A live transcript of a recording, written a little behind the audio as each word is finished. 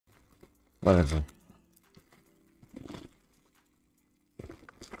Whatever.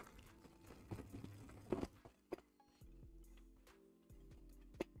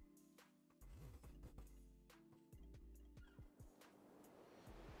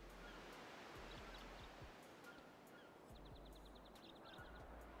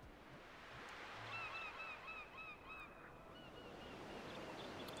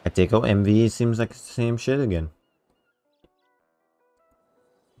 I take out MV, it seems like it's the same shit again.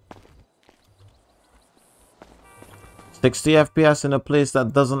 "60 FPS in a place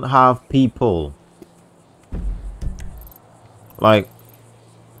that doesn't have people." Like,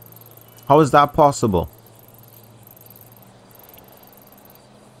 how is that possible?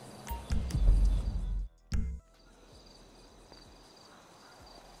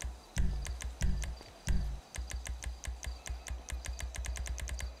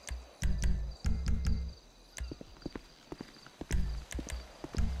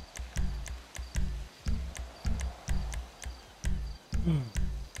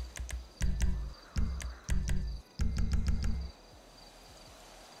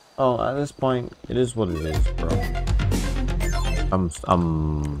 Oh, at this point, it is what it is, bro.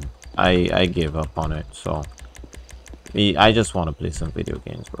 I gave up on it, so I just want to play some video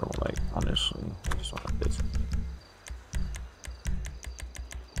games, bro. Like, honestly, I just want to play some.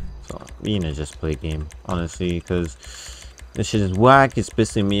 So, me and I just play a game, honestly, because this shit is whack. It's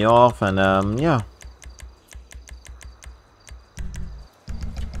pissing me off, and yeah.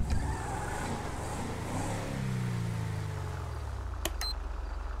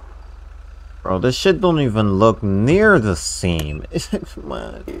 Bro, this shit don't even look near the same.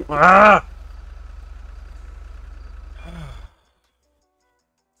 Ah!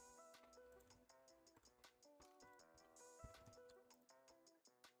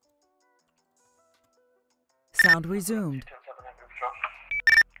 Sound resumed.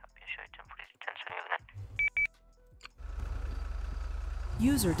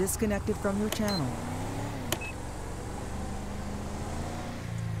 User disconnected from your channel.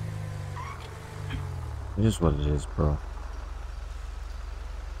 It is what it is, bro.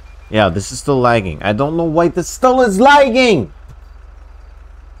 Yeah, this is still lagging. I don't know why this still is lagging!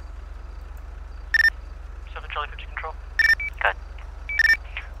 7 Charlie 50 control. Good.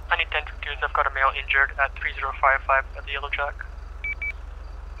 I need 10 gears. I've got a male injured at 3055 at the yellow jack.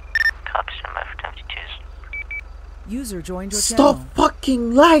 Copy, send my for 72s. User joined your channel. Stop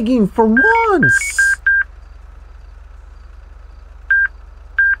fucking lagging for once!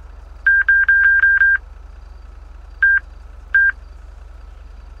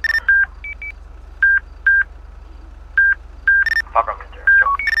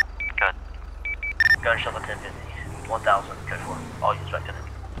 Good. Gun shovel 1050. 1000. Good for. All use vector.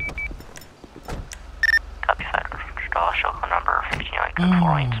 Copy 5. Draw shell number 59. Good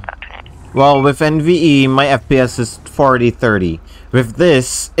for. Inspect. Well, with NVE, my FPS is 40-30. With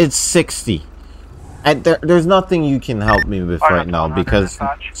this, it's 60. And there's nothing you can help me with right now, because,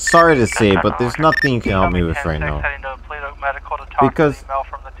 sorry to say, but there's nothing you can help me with right now.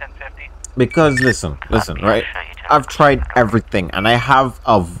 Because listen, right? I've tried everything, and I have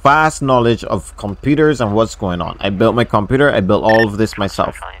a vast knowledge of computers and what's going on. I built my computer, I built all of this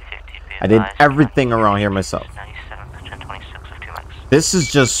myself. I did everything around here myself. This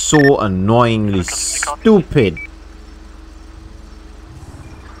is just so annoyingly stupid.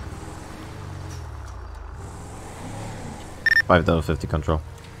 $5.50 control.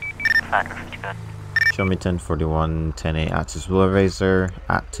 Show me 1041, 10A active Will Razor,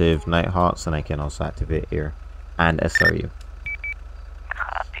 active Nighthawks, and I can also activate Air and SRU.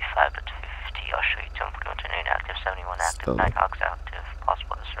 Copy 5 to 50. I'll show you 1041, 10A active, 71 active, Nighthawks active,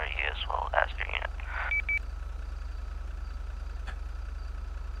 possible SRU as well as your unit.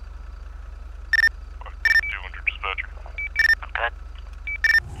 Good.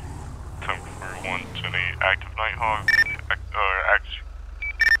 1041, 10A active Nighthawk, active.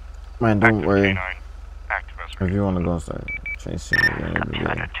 Man, don't worry. Active If you want to go start chasing me,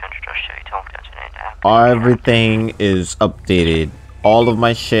 everything is updated. All of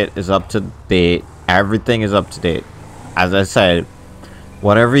my shit is up to date. Everything is up to date. As I said,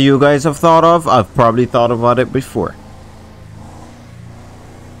 whatever you guys have thought of, I've probably thought about it before.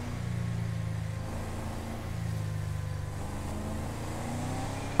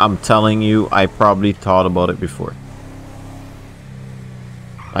 I'm telling you, I probably thought about it before.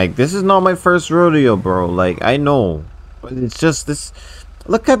 Like, this is not my first rodeo, bro. Like, I know. But it's just this.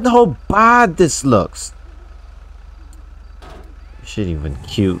 Look at how bad this looks. Shit even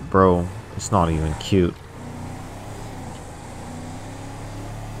cute, bro. It's not even cute.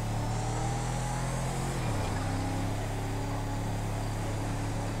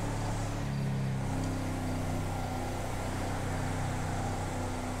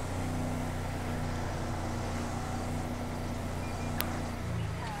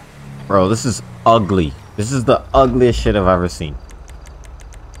 Bro, this is ugly. This is the ugliest shit I've ever seen.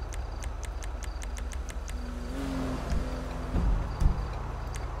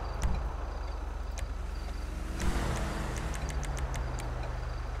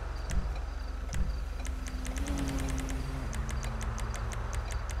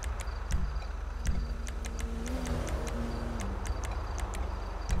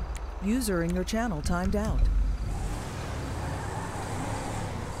 User in your channel timed out.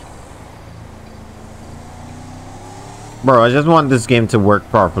 Bro, I just want this game to work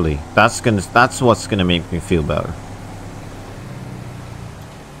properly. That's what's gonna make me feel better.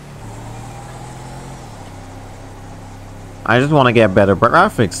 I just want to get better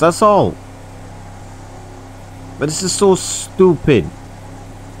graphics, that's all. But this is so stupid.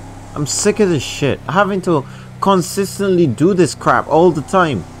 I'm sick of this shit. Having to consistently do this crap all the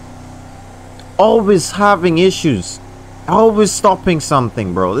time. Always having issues. Always stopping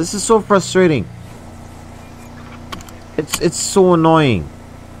something, bro. This is so frustrating. It's so annoying.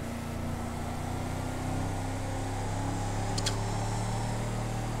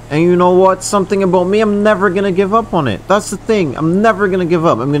 And you know what? Something about me, I'm never gonna give up on it. That's the thing. I'm never gonna give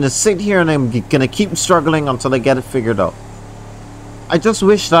up. I'm gonna sit here and I'm gonna keep struggling until I get it figured out. I just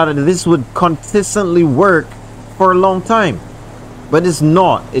wish that this would consistently work for a long time. But it's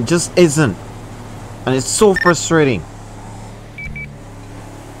not. It just isn't. And it's so frustrating.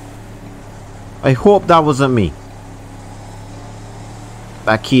 I hope that wasn't me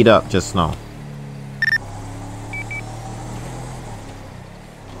that keyed up just now.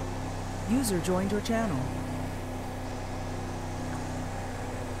 User joined your channel.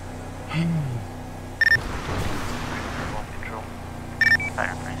 Control.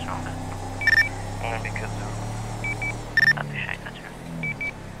 Fire pretty strong. Only because I appreciate that, too.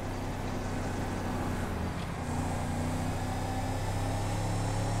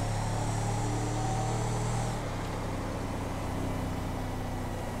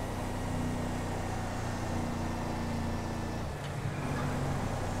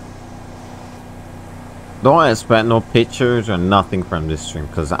 Don't expect no pictures or nothing from this stream,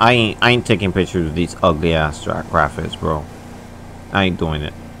 cause I ain't taking pictures of these ugly ass graphics, bro. I ain't doing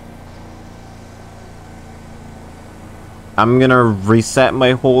it. I'm gonna reset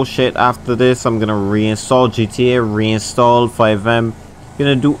my whole shit after this. I'm gonna reinstall GTA, reinstall 5M.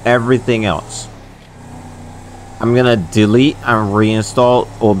 Gonna do everything else. I'm gonna delete and reinstall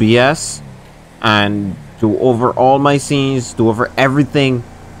OBS and do over all my scenes, do over everything,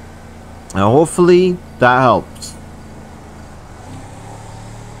 and hopefully that helps.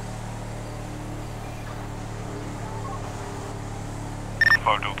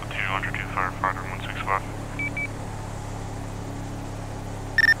 Delta 200 firefighter 165.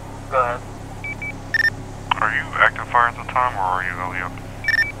 Go ahead. Are you active fire at the time, or are you LEO?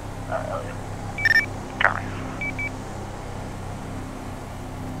 Elliot. Got me.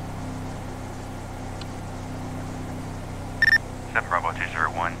 Seven Bravo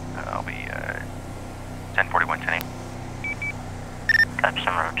 201. I'll be 1041 10. Copy,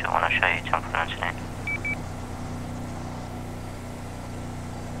 Summer 2. I'll show you 1041 10.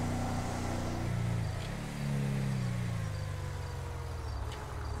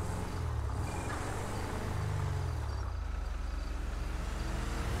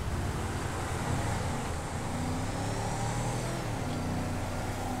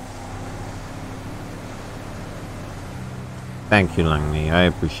 Thank you, Langley. I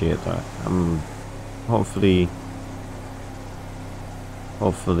appreciate that. Hopefully,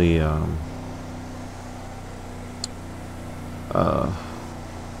 hopefully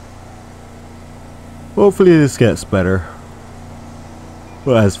this gets better.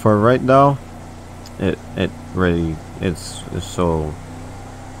 But as for right now, it really it's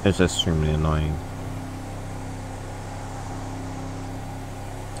extremely annoying.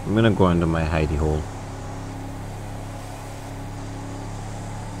 I'm gonna go into my hidey hole.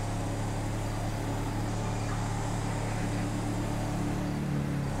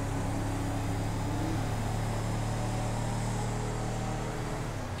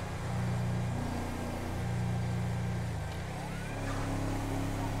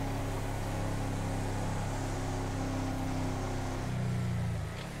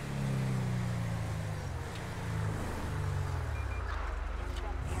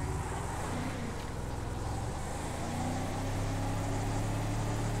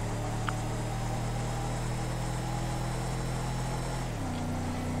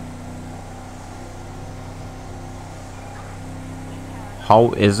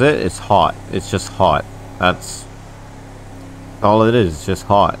 How is it? It's hot. It's just hot. That's all it is. It's just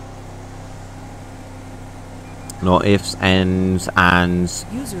hot. No ifs, ands, ands,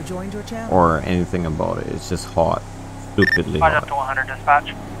 User joined your channel. or anything about it. It's just hot. Stupidly Find hot. up to 100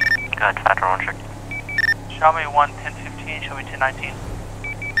 dispatch. Good, Factor 1. Show me 11015, show me 1019.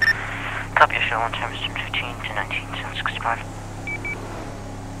 Copy, show 1 times 1015 to 19, 1065.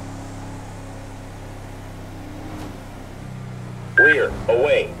 Clear,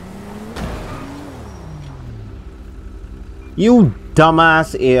 away. You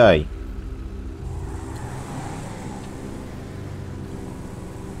dumbass AI.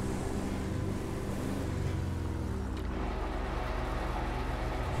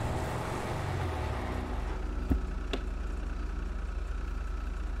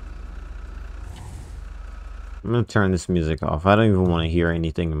 I'm gonna turn this music off. I don't even want to hear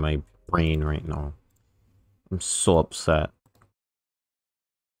anything in my brain right now. I'm so upset.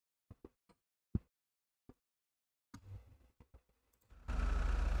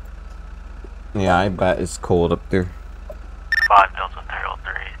 Yeah, I bet it's cold up there. 5 Delta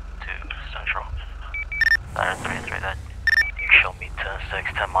 303 to Central. Ladder 33 that. You show me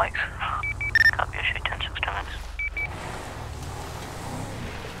 10-6, 10 mics. Copy, I show you 10-6, 10 mics.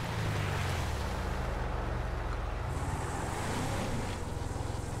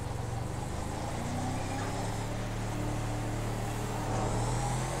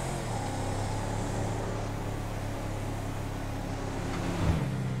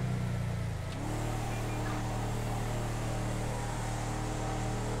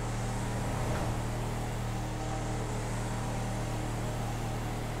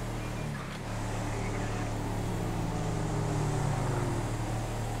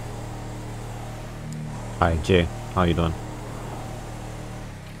 Hi, Jay. How you doing?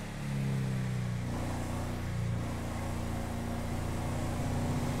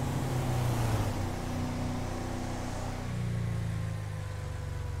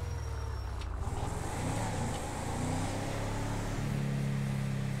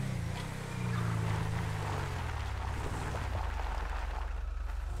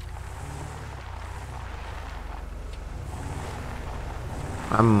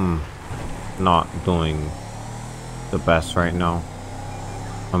 I'm not doing the best right now.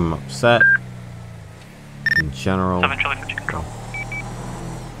 I'm upset in general. 7 Charlie 50 control.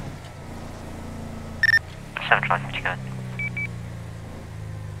 7 Charlie 50, good.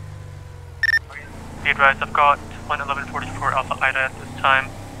 Be advised, I've got 11144 Alpha Ida at this time.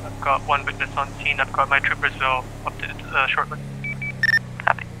 I've got 1 witness on scene. I've got my troopers will update shortly.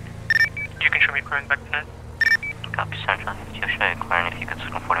 Copy. You can show me clearing back tonight. Copy, 7 Charlie 50, I'll show you clearing if you could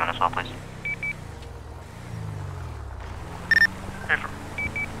signal 41 as well, please. Ready for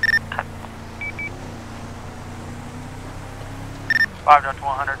Copy. 5 down to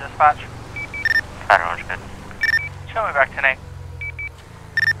 100 dispatch. Factor Orange, good. Show me back tonight.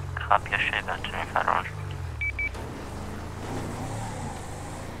 Copy, I'll show you back to me, Factor Orange.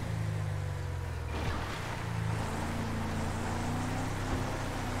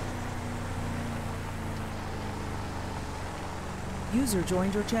 User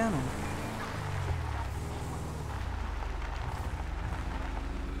joined your channel.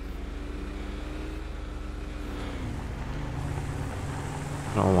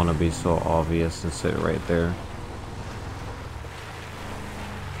 I don't want to be so obvious and sit right there.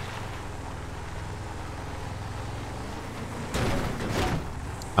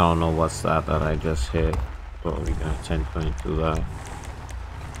 I don't know what's that I just hit, but we're gonna 10.2 that.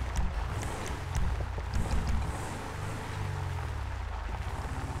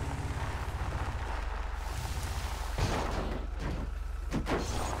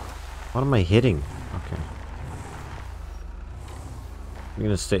 What am I hitting? Okay. I'm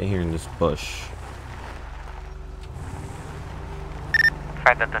gonna sit here in this bush.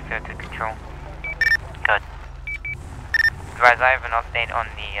 5 Delta 02 control. Good. Advise, I have an update on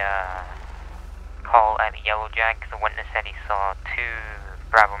the call at Yellow Jack. The witness said he saw 2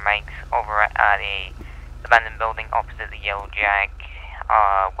 Bravo Mikes over at a abandoned building opposite the Yellow Jack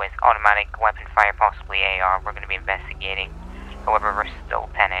with automatic weapon fire, possibly AR. We're going to be investigating. However, we're still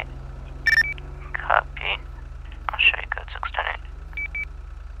tenant. Copy. I'll show you code 610.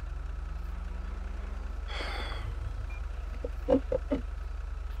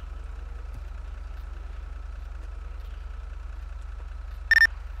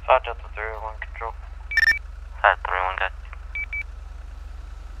 Delta 301 control. 531, good.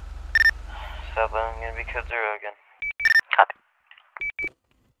 7, I'm gonna be code 0 again. Copy.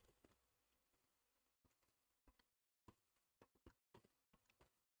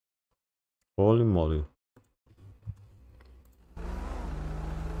 Holy moly.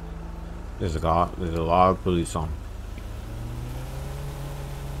 There's a lot of police on.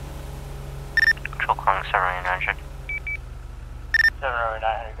 Control calling 7 engine.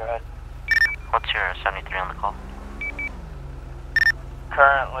 73 on the call.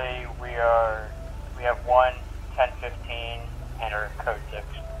 Currently, we have 1, 1015, and our code 6.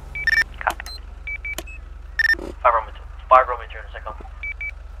 Copy. 5 Roman turn a second.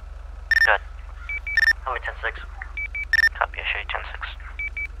 Good. How many 10-6? Copy, I show you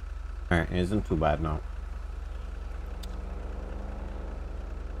 10-6. Alright, it isn't too bad now.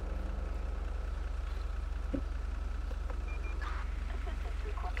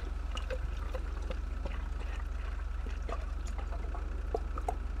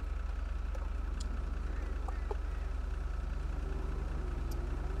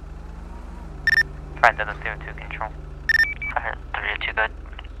 Five Delta 02 control. 302, good.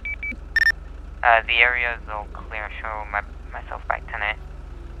 The area is all clear. Show myself back 10-8.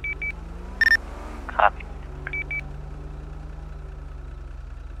 Copy.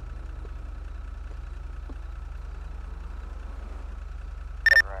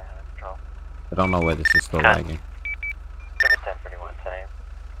 I don't know why this is still lagging. Give me 1031 today.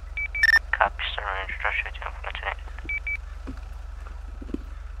 Copy, sir. Introduction to 10-8.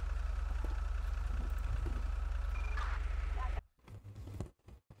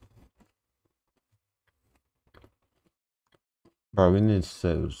 Bro, we need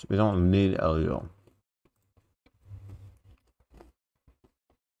saves. We don't need LEO.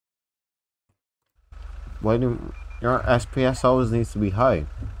 Why do your SPS always needs to be high?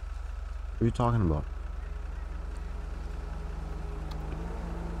 What are you talking about?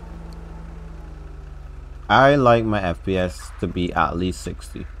 I like my FPS to be at least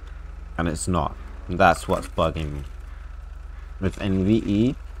 60, and it's not. That's what's bugging me. With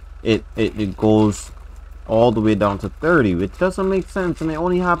NVE, it goes all the way down to 30, which doesn't make sense, and it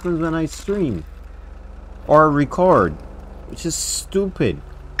only happens when I stream or record, which is stupid.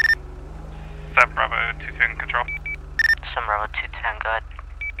 Sub Bravo 210 control. Sub Bravo 210, good.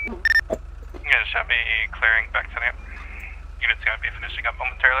 You guys should be clearing back to the unit's gonna be finishing up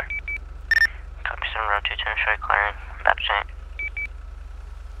momentarily. Copy, Sub Bravo 210, show you clearing. Back to 8.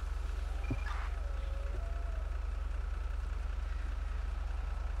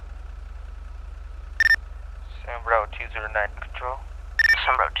 Bravo 209 control.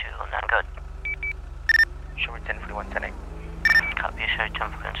 Sunbro 209, good. Show me 1041 10-8. Copy, show you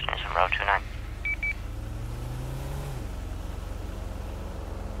 10 for instance, Sunbro 29.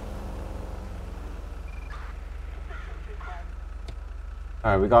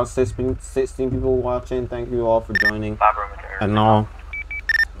 Alright, we got 16 people watching. Thank you all for joining. 5 Roman turn. I know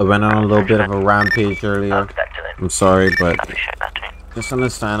I went on a little bit of a rampage earlier. I'm sorry, but Copy, show you back to 8. just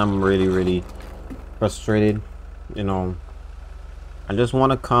understand I'm really frustrated. You know, I just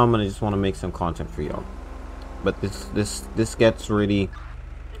want to come and I just want to make some content for y'all, but this gets really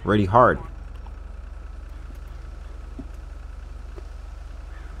hard.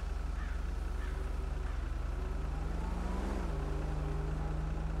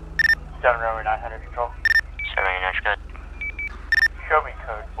 Runway 900 control. 79, good. Show me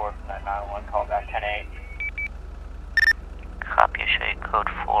code 4 from that 901 call back 10-8. Copy, show you code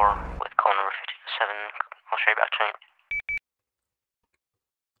 4 with call number 57. I'll show you back to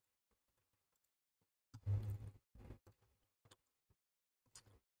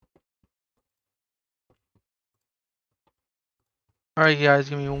 8. Alright guys,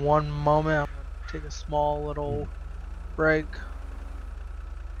 give me one moment. I'm gonna take a small little break.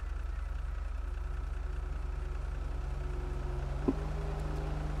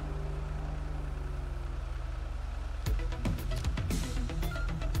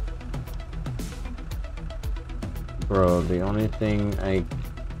 Bro, the only thing I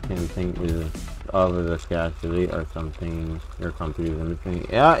can think is of the scarcity or something. Your computer's anything.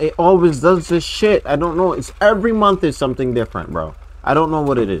 Yeah, it always does this shit. I don't know. It's every month is something different, bro. I don't know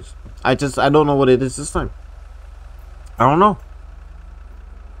what it is. I don't know what it is this time. I don't know.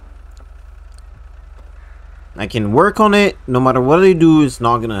 I can work on it. No matter what I do, it's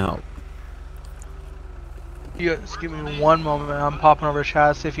not gonna help. You guys give me one moment. I'm popping over to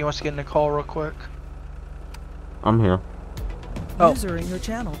chat, see if he wants to get in a call real quick. I'm here. Oh. User in your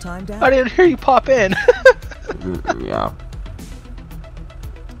channel timed out. I didn't hear you pop in. Yeah.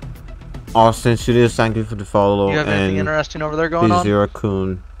 Austin Studios, thank you for the follow. You have anything and interesting over there going on? Zero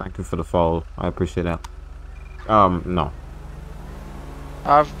Coon, thank you for the follow. I appreciate that. No.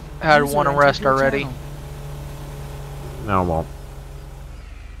 I've had User one entered arrest your already. channel. No, well.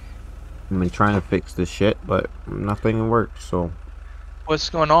 I've been trying to fix this shit, but nothing works, so. What's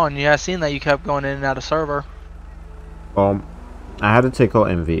going on? Yeah, I seen that you kept going in and out of server. I had to take out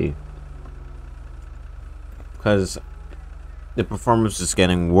MVE. Because the performance is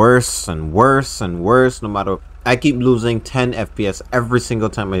getting worse and worse and worse no matter. I keep losing 10 FPS every single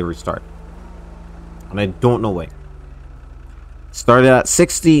time I restart. and I don't know why. Started at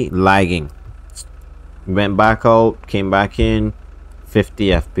 60, lagging. Went back out, came back in, 50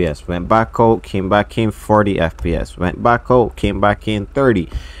 FPS. Went back out, came back in, 40 FPS. Went back out, came back in, 30.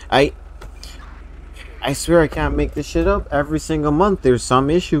 I swear I can't make this shit up. Every single month there's some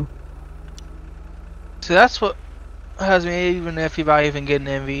issue. See, that's what has me even if I even get an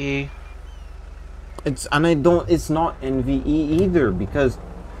MVE. It's not NVE either, because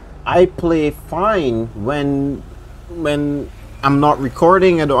I play fine when I'm not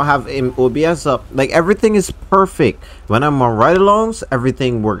recording. I don't have OBS up. Like, everything is perfect. When I'm on ride-alongs,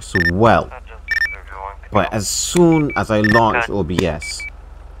 everything works well. But as soon as I launch OBS,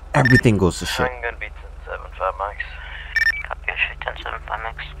 everything goes to shit. I'm gonna be 1075 max. Copy, 1075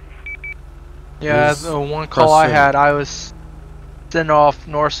 max. Yeah, the one call I had, I was sitting off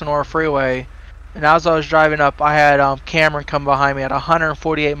North Sonora Freeway, and as I was driving up, I had Cameron come behind me at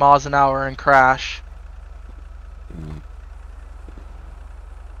 148 miles an hour and crash.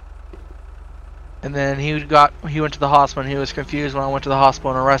 And then he went to the hospital, and he was confused when I went to the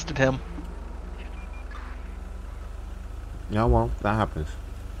hospital and arrested him. Yeah, well, that happens.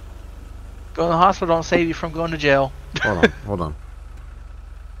 Going to the hospital don't save you from going to jail. Hold on.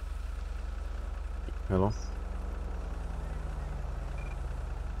 Hello?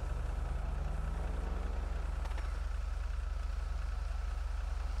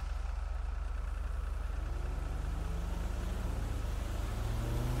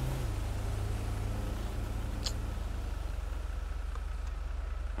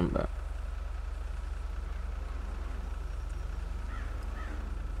 I'm back.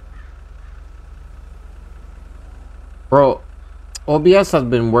 Bro, OBS has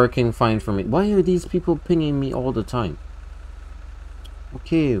been working fine for me. Why are these people pinging me all the time?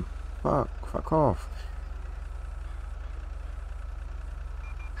 Okay, fuck off.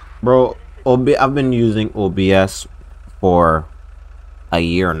 Bro, I've been using OBS for a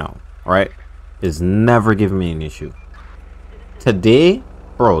year now, right? It's never given me an issue. Today,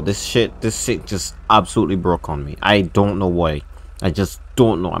 bro, this shit just absolutely broke on me. I don't know why. I just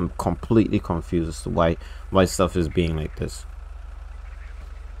don't know. I'm completely confused as to why stuff is being like this.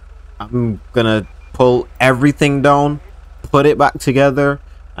 I'm gonna pull everything down, put it back together,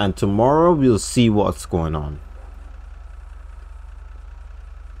 and tomorrow we'll see what's going on.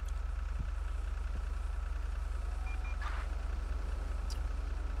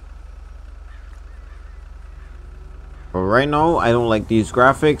 But right now, I don't like these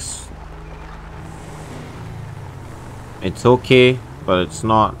graphics. It's okay, but it's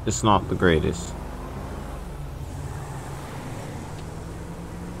not the greatest.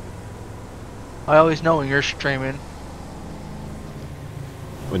 I always know when you're streaming.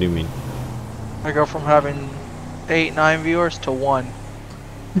 What do you mean? I go from having 8, 9 viewers to 1.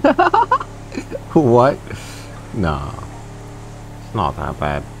 What? Nah, it's not that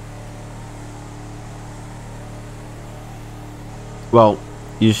bad. Well,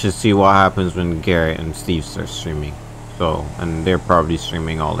 you should see what happens when Garrett and Steve start streaming. So, and they're probably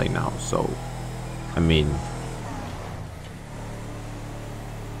streaming all day now. So, I mean,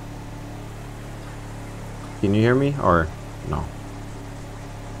 can you hear me or no?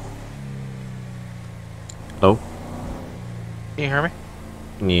 Hello? Can you hear me?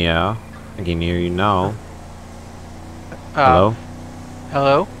 Yeah, I can hear you now. Hello?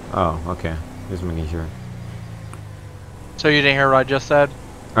 Hello? Oh, okay. Just making sure. So you didn't hear what I just said?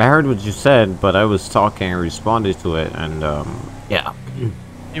 I heard what you said, but I was talking and responded to it, and yeah.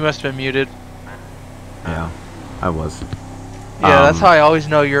 You must have been muted. Yeah, I was. Yeah, that's how I always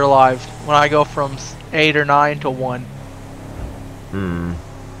know you're live. When I go from 8 or 9 to 1.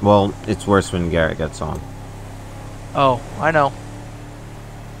 Well, it's worse when Garrett gets on. Oh, I know.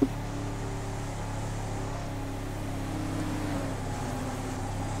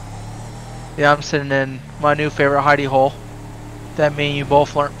 Yeah, I'm sitting in my new favorite hidey hole. That me and you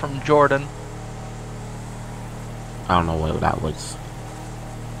both learned from Jordan. I don't know what that was.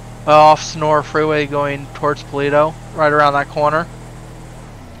 Off Sonora Freeway going towards Toledo, right around that corner.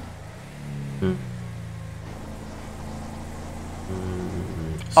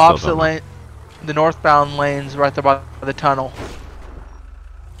 Opposite lane, the northbound lane's right there by the tunnel.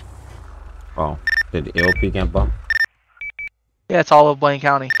 Oh, did AOP get bumped? Yeah, it's all of Blaine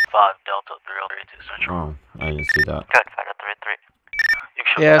County. 5 Delta 332 Central. Oh, I didn't see that. Good, 533. You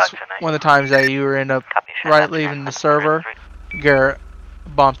should Yeah, be it's back tonight. one of the times that you were in a Copy, right leaving the server. Garrett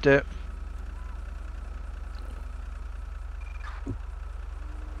bumped it.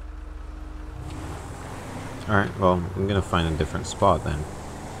 Alright, well, I'm gonna find a different spot then.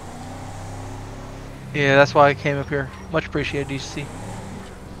 Yeah, that's why I came up here. Much appreciated, DC.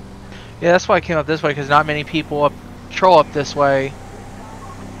 Yeah, that's why I came up this way, because not many people patrol up this way.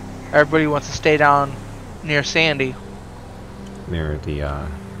 Everybody wants to stay down near Sandy. Near the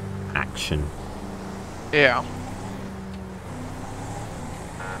action. Yeah.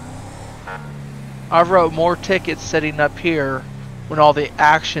 I've wrote more tickets sitting up here when all the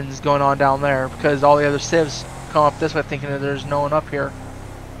action's going on down there, because all the other civs come up this way thinking that there's no one up here.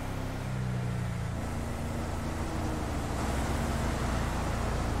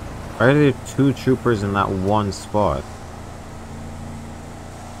 Why are there 2 troopers in that one spot?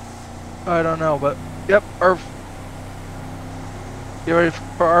 I don't know, but yep. You ready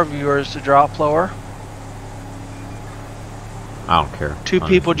for our viewers to drop lower? I don't care. 2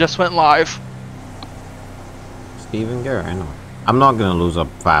 people just went live. Steven Garrett, I know. I'm not gonna lose a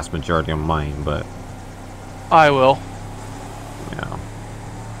vast majority of mine, but I will. yeah.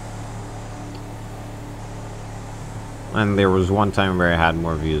 And there was one time where I had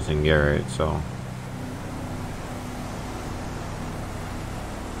more views than Garrett, so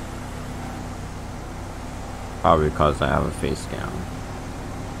probably because I have a face cam.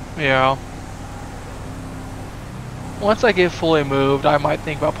 Yeah. Once I get fully moved, I might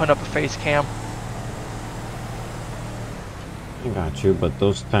think about putting up a face cam. I got you, but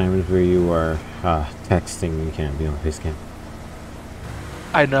those times where you are texting, you can't be on face cam.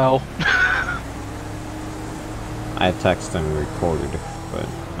 I know. I text and record, but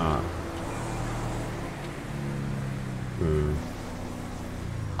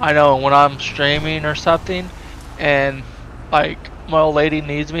I know when I'm streaming or something, and like my old lady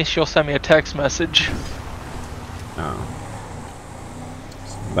needs me, she'll send me a text message. Oh.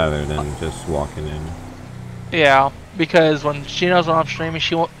 It's better than just walking in. Yeah, because when she knows when I'm streaming,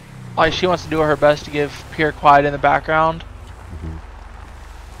 she wants to do her best to give pure quiet in the background,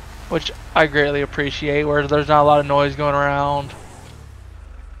 which I greatly appreciate. Where there's not a lot of noise going around.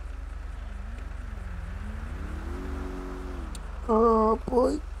 Oh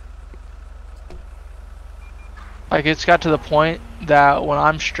boy. Like, it's got to the point that when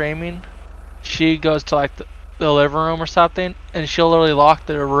I'm streaming, she goes to like the living room or something, and she'll literally lock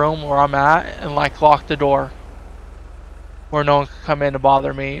the room where I'm at and like lock the door where no one can come in to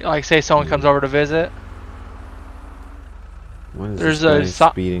bother me. Like, say someone comes over to visit. When is There's this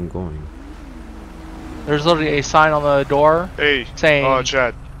guy speeding going? There's literally a sign on the door saying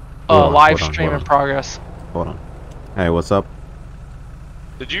Chad. Live stream in progress. Hold on. Hey, what's up?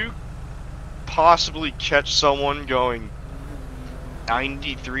 Did you possibly catch someone going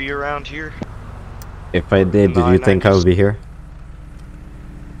 93 around here? If I did you think I would be here?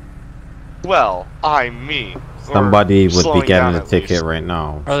 Well, I mean, somebody would be getting a ticket right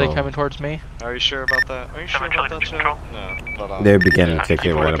now. Are they coming towards me? Are you sure about that? Are you sure about that, Chad? No, but they'd be getting a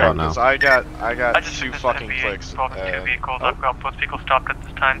ticket right about now. I got 2 fucking clicks. 2 vehicles. I've got both vehicles stopped at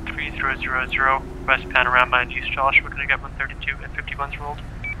this time. 3000 West Panorama and East Josh. We're gonna get 132 and 51s rolled.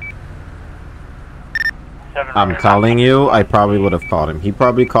 I'm telling you, I probably would have caught him. He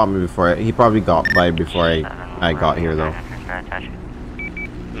probably caught me before. He probably got by before I got here though.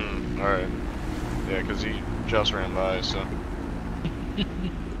 Alright. Yeah, because he just ran by, so.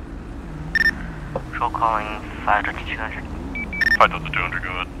 Patrol calling 5 Delta 200. 5 Delta 200, go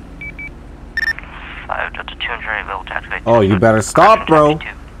ahead. 5 Delta 200, available to activate. Oh, you better stop, bro.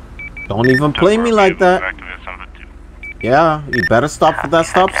 Don't even play me like that. Yeah, you better stop for that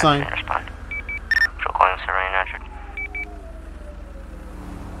stop sign. Patrol calling 700.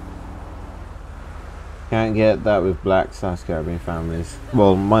 Can't get that with black South Caribbean families.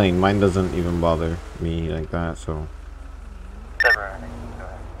 Well, mine doesn't even bother me like that, so. 7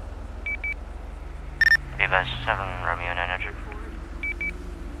 Romeo 900.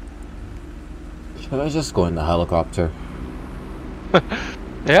 Should I just go in the helicopter?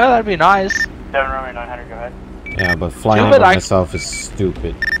 Yeah, that'd be nice. 7 Romeo 900, go ahead. Yeah, but flying by myself is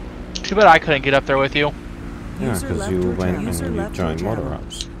stupid. Too bad I couldn't get up there with you. Yeah, because you went and you joined motor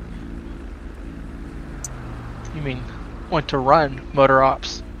ops. You mean went to run motor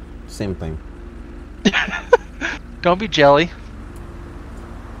ops? Same thing. Don't be jelly.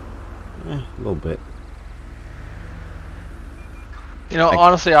 A little bit. You know,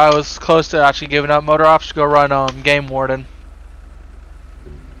 honestly, I was close to actually giving up motor ops to go run game warden.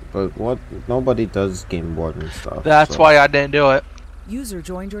 But what? Nobody does game warden stuff. That's why I didn't do it. User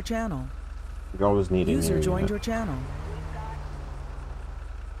joined your channel. You're always needing. User joined your channel.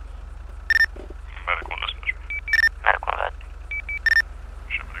 Medical dispatch. Medical vet.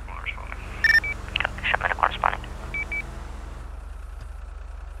 Ship medical responding. Ship medical responding.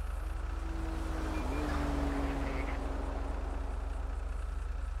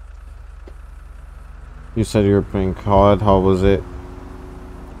 You said you were playing COD. How was it?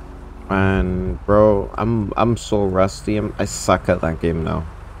 Man, bro, I'm so rusty. I suck at that game now.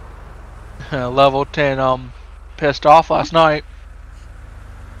 Level 10, pissed off last night.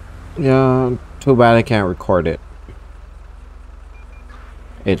 Yeah, too bad I can't record it.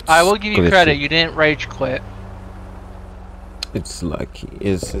 It's I will give you glitchy. credit, you didn't rage quit. It's lucky.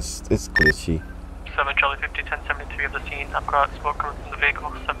 It's glitchy. 7 Charlie 50, 1073 of the scene. I've got smoke coming from the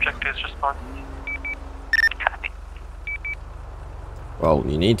vehicle. Subject is responsive. Copy. Well,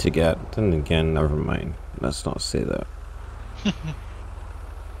 you need to get. Then again, never mind. Let's not say that. Medical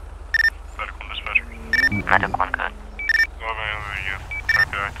dispatcher. Medical one good.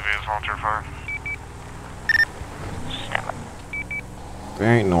 Activated volunteer fire. Stand by.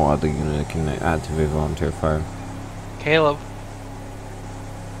 There ain't no other unit that can activate volunteer fire. Caleb.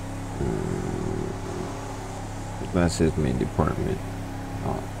 That's his main department.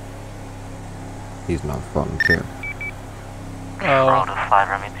 Oh. He's not volunteer. Roll to 5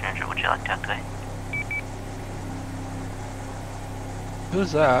 Remy 300, would you like to activate?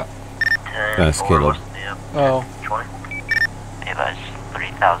 Who's that? That's Caleb. Oh. 20. Advise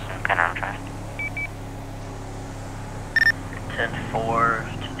 3000, panorama traffic.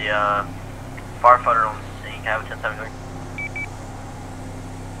 10-4 to the firefighter on the scene. Can I have a 10-7?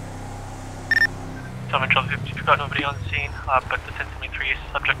 7 Charlie 50, we've got nobody on the scene, but the 1073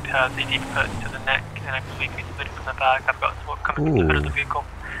 subject has a deep cut to the neck, and I believe he's bleeding from the back. I've got smoke coming from the hood of the vehicle.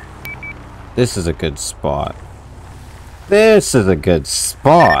 This is a good spot. This is a good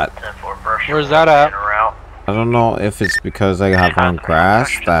spot. Where's that at? I don't know if it's because I have on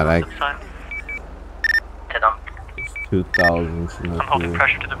grass that I. It's 2,000 I'm holding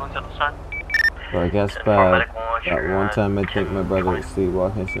pressure to the wounds at the sun. But I guess bad. That one time I think my brother was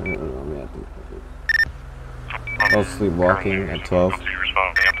sleepwalking. I was sleepwalking at 12.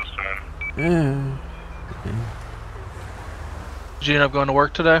 Yeah. Did you end up going to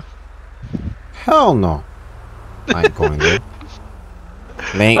work today? Hell no. I ain't going there.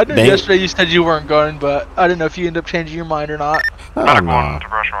 I knew yesterday you said you weren't going, but I didn't know if you ended up changing your mind or not. Hell no.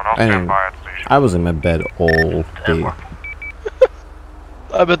 I was in my bed all day.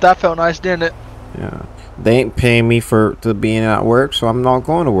 I bet that felt nice, didn't it? Yeah. They ain't paying me to being at work, so I'm not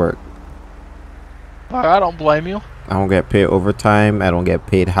going to work. I don't blame you. I don't get paid overtime. I don't get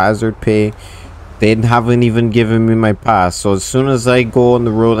paid hazard pay. They haven't even given me my pass. So as soon as I go on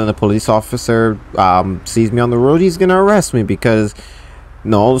the road and a police officer sees me on the road, he's gonna arrest me because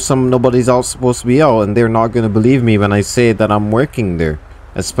nobody's else supposed to be out, and they're not gonna believe me when I say that I'm working there.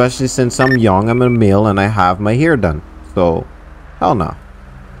 Especially since I'm young, I'm a male, and I have my hair done. So, hell no.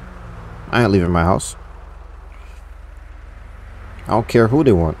 I ain't leaving my house. I don't care who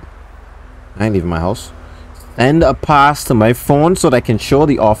they want. I ain't leaving my house. Send a pass to my phone so that I can show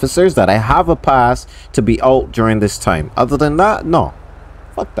the officers that I have a pass to be out during this time. Other than that, no.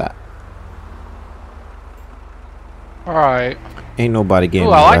 Fuck that. Alright. Ain't nobody getting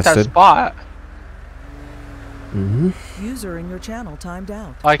arrested. I like arrested. that spot. User in your channel timed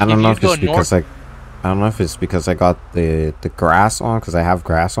out. Like I don't know if it's because I got the grass on, because I have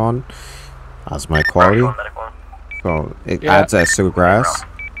grass on as my quality. So it adds extra grass.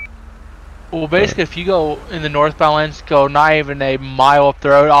 Well, basically, if you go in the northbound lanes, go not even a mile up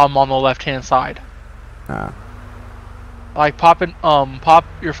the road, I'm on the left-hand side. Like, pop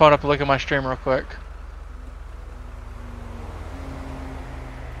your phone up and look at my stream real quick.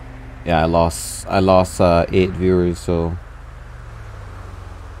 Yeah, I lost 8 viewers, so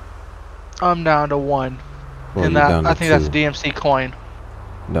I'm down to 1. Well, and that I think that's a DMC coin.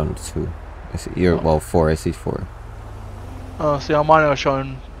 Down to 2. I see, well, 4. I see 4. Oh, see, on mine I was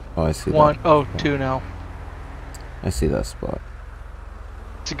showing. Oh, I see 1. that. Oh, 2 now. I see that spot.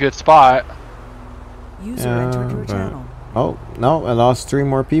 It's a good spot. User entered your channel. Oh no, I lost 3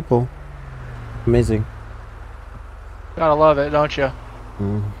 more people. Amazing. Gotta love it, don't you?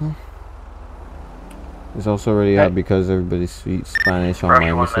 It's also already out because everybody speaks Spanish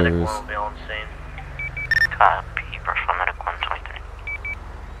on my servers.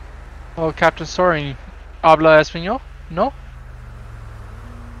 Oh, Captain Soaring, ¿habla español? No?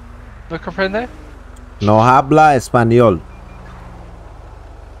 ¿No comprende? No habla español.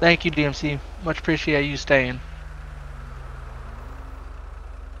 Thank you, DMC. Much appreciate you staying.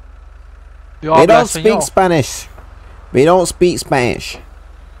 They don't speak Spanish. We don't speak Spanish.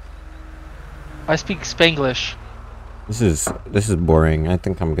 I speak Spanglish. This is boring. I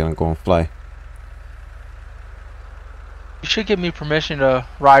think I'm gonna go and fly. You should give me permission to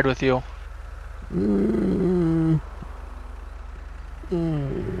ride with you. I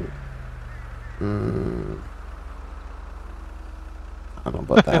don't know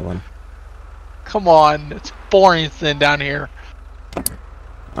about that one. Come on, it's boring thin down here.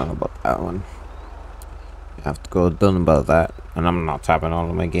 I don't know about that one. You have to go done about that. And I'm not tapping all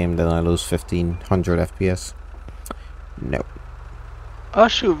of my game, then I lose 1500 FPS. No. Oh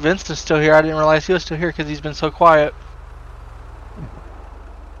shoot, Vincent's still here. I didn't realize he was still here because he's been so quiet.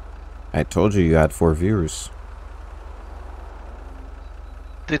 I told you had 4 viewers.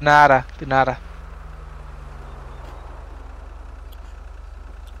 De nada, de nada.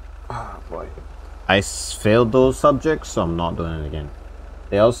 Oh boy. I failed those subjects, so I'm not doing it again.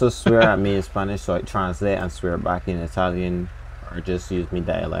 They also swear at me in Spanish, so I translate and swear back in Italian, or just use me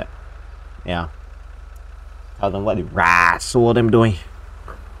dialect. Yeah. Tell them what the rascal I'm doing.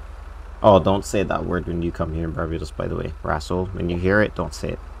 Oh, don't say that word when you come here in Barbados, by the way. Rascal. When you hear it, don't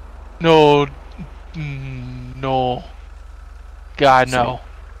say it. No. No. God, no.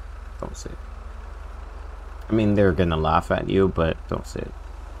 Don't say it. I mean, they're gonna laugh at you, but don't say it.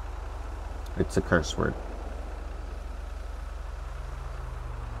 It's a curse word.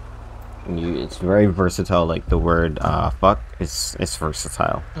 And it's very versatile, like the word fuck. It's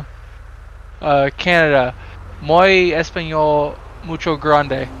versatile. Canada. Muy español, mucho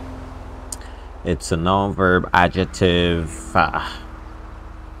grande. It's a noun, verb, adjective,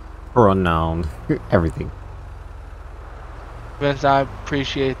 pronoun, everything. Vince, I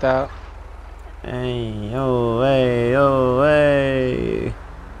appreciate that. Hey, oh, hey, oh, hey.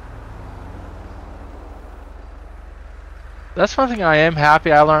 That's one thing I am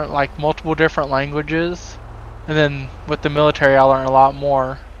happy. I learned like multiple different languages, and then with the military, I learned a lot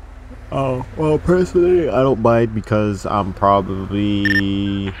more. Oh, well, personally, I don't mind because I'm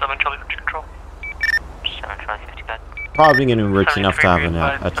probably 7 Charlie 50 control. 7 Charlie 50 bed. probably getting rich enough to have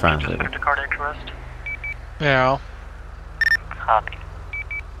a translator. Cardiac arrest. Yeah. Copy.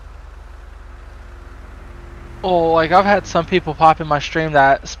 Oh, like I've had some people pop in my stream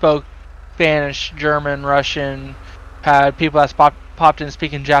that spoke Spanish, German, Russian. Had people that popped in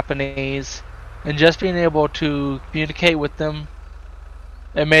speaking Japanese, and just being able to communicate with them,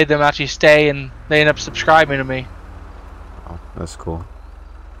 it made them actually stay, and they end up subscribing to me. Oh, that's cool.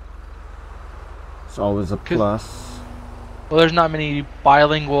 It's always a plus. Well, there's not many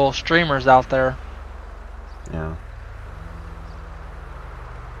bilingual streamers out there. Yeah.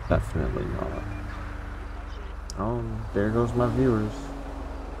 Definitely not. Oh, there goes my viewers.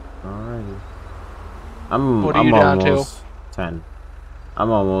 Alrighty. What are you down to? Almost 10.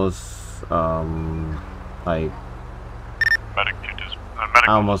 I'm almost like Medic to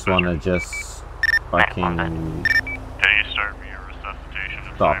I almost want to just fucking Day start via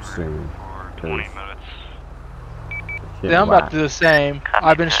resuscitation stop streaming for 20 minutes. Yeah, I'm about to do the same.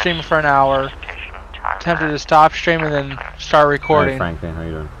 I've been streaming for an hour. Tempted to stop streaming and then start recording. Hey Franklin, how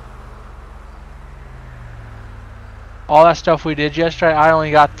you doing? All that stuff we did yesterday, I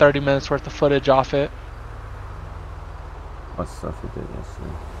only got 30 minutes worth of footage off it. What stuff you did yesterday?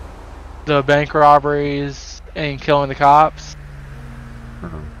 The bank robberies and killing the cops. I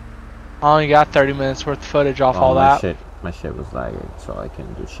only got 30 minutes worth of footage off all that. My shit was lagging, so I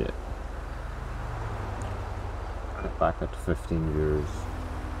couldn't do shit. Back up to 15 viewers.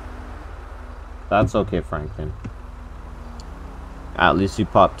 That's okay, Franklin. At least you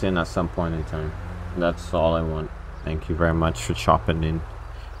popped in at some point in time. That's all I want. Thank you very much for chopping in,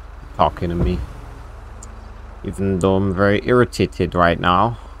 talking to me. Even though I'm very irritated right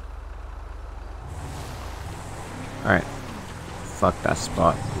now. Alright. Fuck that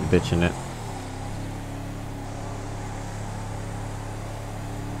spot. I'm ditching it.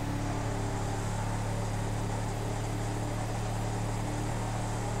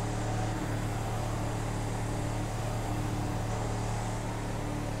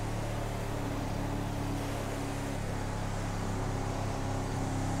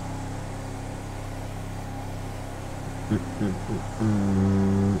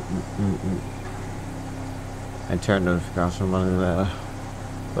 I turned notification on that,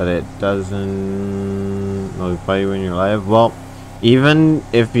 but it doesn't notify you when you're live. Well, even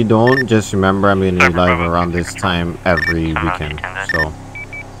if you don't, just remember I'm going to be live around this time every weekend. So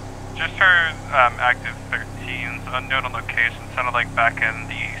Just heard active 13s, unknown on location, sounded like back in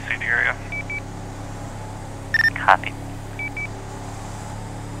the city area. Copy.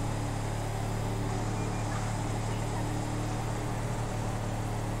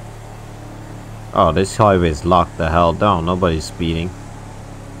 oh, this highway is locked the hell down. Nobody's speeding.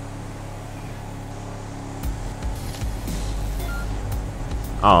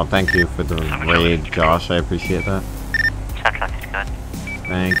 Oh, thank you for the raid, Josh. I appreciate that.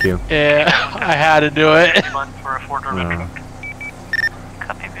 Thank you. Yeah, I had to do it. For a 4-door truck.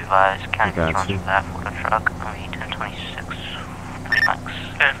 Copy, revised. County response for that for the truck. 1026. 3 mics.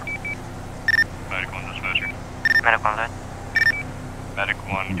 Medical and dispatcher. Medical on that. Medic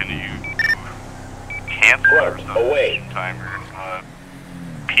 1, can you cancel the resuscitation timer?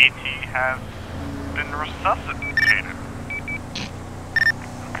 PT has been resuscitated.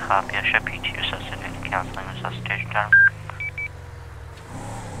 Copy, I should PT resuscitated, canceling resuscitation time.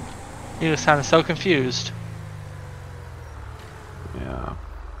 He was sounding so confused. Yeah.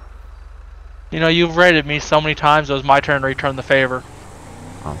 You know, you've rated me so many times, it was my turn to return the favor.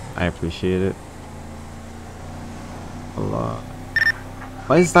 Oh, I appreciate it. A lot.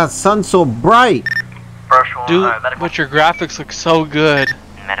 Why is that sun so bright? Dude, but your graphics look so good.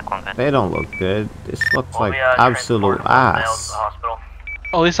 They don't look good. This looks like absolute ass.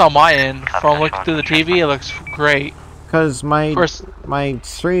 At least on my end, from looking through the TV, it looks great. Cause my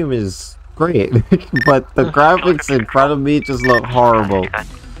stream is great, but the graphics in front of me just look horrible.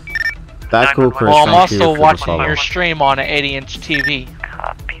 That's cool, Chris. Well, I'm also watching your stream on an 80-inch TV.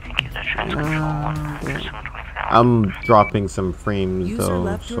 I'm dropping some frames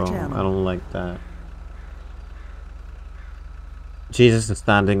though, so I don't like that. Jesus is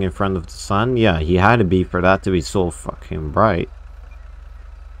standing in front of the sun? Yeah, he had to be for that to be so fucking bright.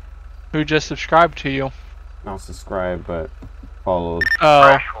 Who just subscribed to you? Not subscribe, but followed.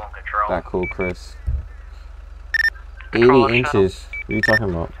 Oh. That cool, Chris. 80 inches. What are you talking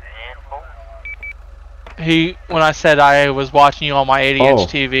about? When I said I was watching you on my 80-inch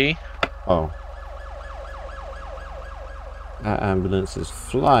TV. Oh. That ambulance is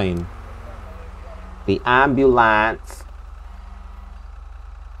flying. The ambulance.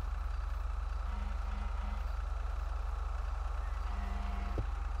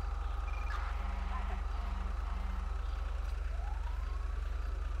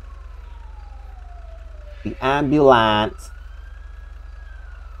 The ambulance.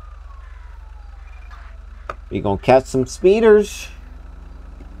 We gonna catch some speeders.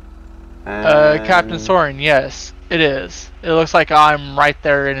 Captain Soren, yes, it is. It looks like I'm right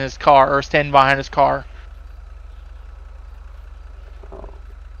there in his car, or standing behind his car.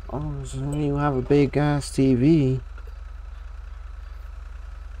 Oh, so you have a big ass TV.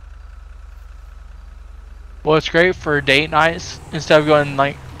 Well, it's great for date nights. Instead of going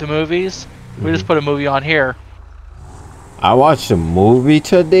like the movies, we just put a movie on here. I watched a movie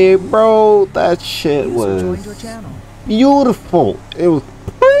today, bro. That shit was beautiful. It was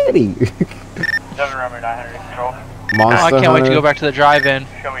pretty. 7 Roman 900 control. Monster I can't wait to go back to the drive-in.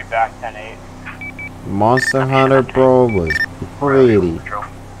 Show me back 10-8. Monster Hunter, bro, was pretty.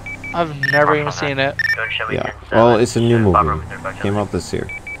 I've never even seen it. Yeah, well, it's a new movie. Came out this year.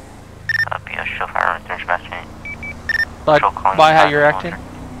 Like, by how you're acting?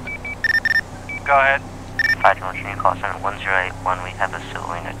 Go ahead. 521 call center 1081. We have a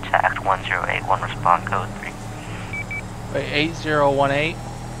civilian attacked. 1081 respond code 3. Wait, 8018?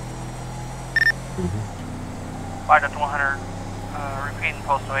 5-100. Repeating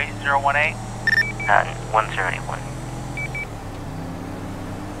postal 8018. 1081.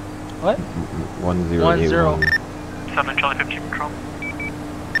 What? 1081. 7 Charlie 15 control.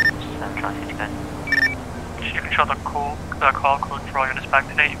 7 Charlie 50 good. You can show the call code for all units back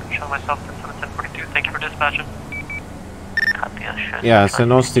today. You can show myself 1042. Thank you for dispatching. Yeah, so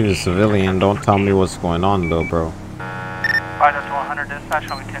no Steve's a civilian. Don't tell me what's going on though, bro. 5-100 dispatch,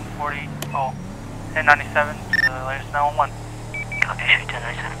 show me 1040. Oh, 1097 to the latest 911. Copy, show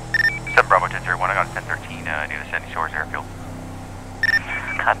 1097. 7 Bravo 1001, I got 1013 near the Sandy Shores airfield.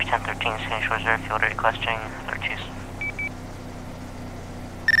 Copy 1013, Sandy Shores airfield, requesting 32s.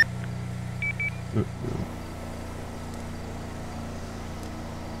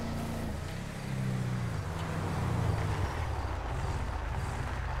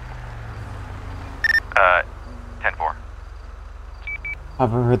 Uh, 10-4.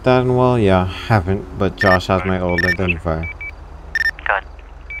 Haven't heard that in a while? Yeah, haven't, but Josh has my old identifier. Good.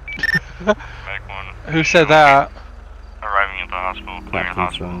 Who said that? Arriving at the hospital, clearing the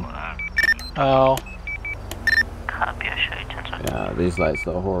hospital. Oh. Copy, I show you 10 Yeah, these lights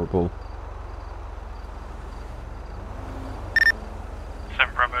are horrible.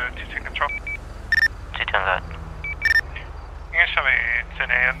 7 Bravo 22 control. 210 that. You can show me 10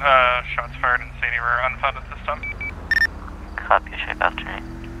 a.m. Shots fired in Sadie Rear, unfounded this time. Copy, shape after me.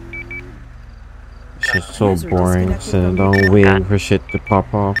 Shit's so boring, sitting down waiting for shit to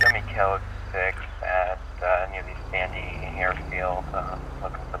pop off. Show me code 6 at near the Sandy airfield.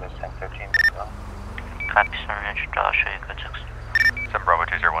 Looking for this 1013 as well. Copy, sir. I'll show you code 6. 7 Bravo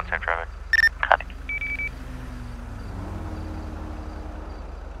 201, safe traffic. Copy.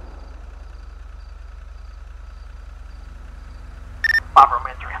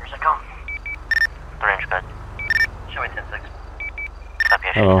 Operator 300 go. 300 good. Show me 10-6. Copy,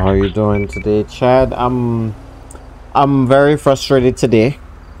 Hello, how you doing today, Chad? I'm very frustrated today,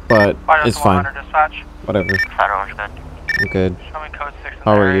 but it's fine. Dispatch. Whatever. Fire orange good. I'm good. Show me code 6 in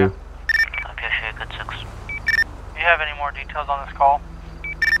How the are area. you? Copy, good 6. Do you have any more details on this call?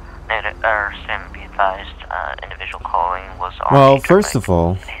 Native, Sam, be advised, individual calling was on Well, first of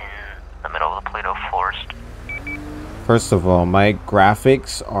all, in the middle of the Plato Forest. First of all, my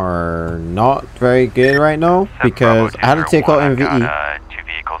graphics are not very good right now because I had to take out MVE. Two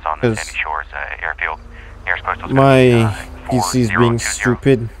vehicles on the Sandy Shores airfield. Nearest postal is My PC is being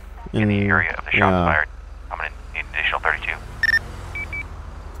stupid. in the area of the shots Yeah. fired. I'm gonna need an additional 32.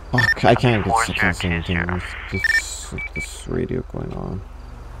 Fuck, I can't see anything with this radio going on.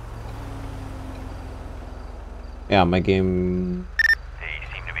 Yeah, my game. They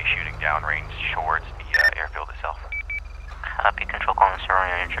seem to be shooting downrange towards the airfield itself. Copy, control calling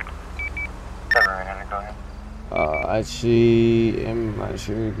Serena injured. Serena, go ahead. Actually, am I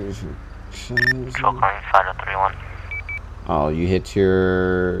sure? Control calling 5031. Oh, you hit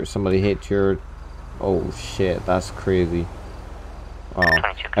your. Somebody hit your. Oh shit, that's crazy. Wow.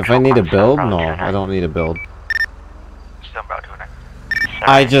 If I need a build, no, I don't need a build. Still about doing it.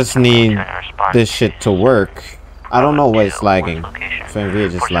 I just need this shit to work. I don't know why it's lagging. FMV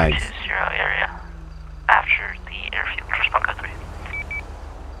just lags. Area after the airfield. Respond code 3.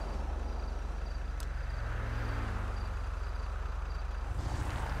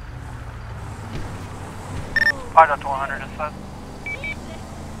 Dr. 100 is set.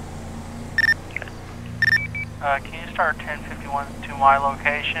 Can you start 1051 to my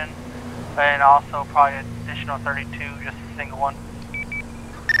location? And also probably an additional 32, just a single one.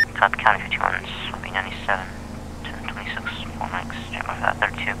 Copy, County 51, B97, 1026, 4 mics, jam with that,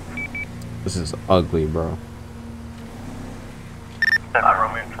 32. This is ugly, bro.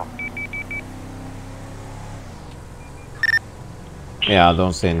 Yeah,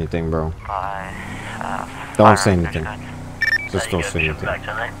 don't say anything, bro. Don't say anything. Just don't say anything.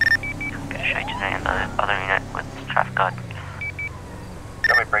 Okay, show you today and the other unit with traffic guard.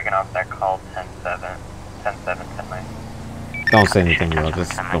 You'll be breaking off that call 10-7, 10-7, 10-9. Don't say anything, bro.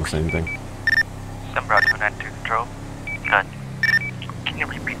 Just don't say anything. Sunbrow 292 control. Good. Can you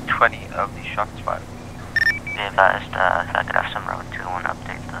repeat 20 of the shots fired? Be advised, if I could have Sunbrow 21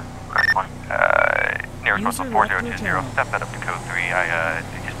 update the correct one. Nearest postal 4020, step that up to code 3. I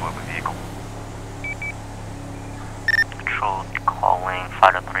just blew up a vehicle. Control calling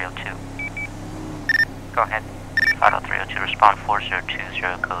 50302. Go ahead. 50302, respond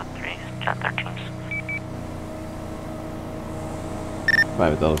 4020, code 3, 1013s.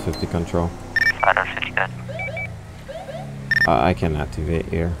 $5.50 control. 550 good. I can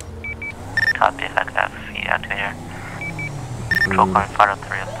activate air. Copy, if I could have feet activate here. Control calling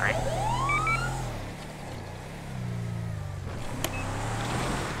 50303.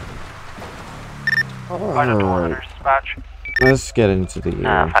 Alright. Dispatch. Let's get into the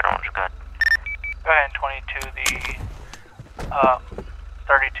air. 501's good. Go ahead and 22, the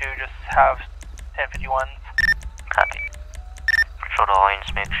 32, just have 1051s. Copy. Control to all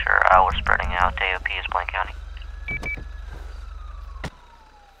units, make sure we're spreading out. AOP is Blaine County.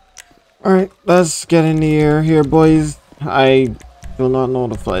 Alright, let's get in the air here, boys. I do not know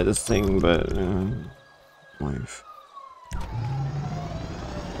how to fly this thing, but life.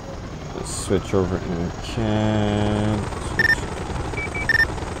 Let's switch over in CAD.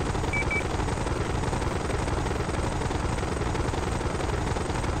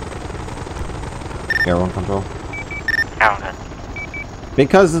 Air 1 control. Air 1 good.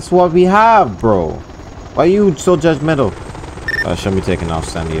 Because it's what we have, bro. Why are you so judgmental? Should be taking off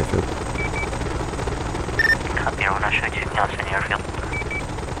Sandy Airfield. Copy, Air 1, I'll show you taking off Sandy Airfield.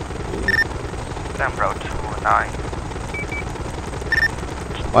 Sunbrow 209.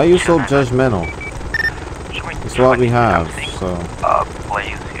 Why are you so judgmental? It's what we have, so.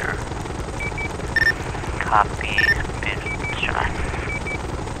 Blaze here. Copy, Mr.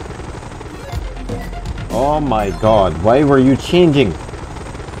 Oh my god, why were you changing?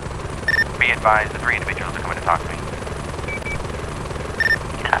 Be advised, the 3 individuals are coming to talk to me.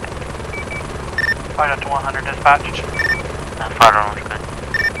 Copy. 5-100 dispatch. 501's good.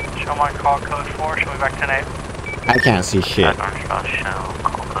 Show my call code 4, show me back to name. I can't see shit. 501's show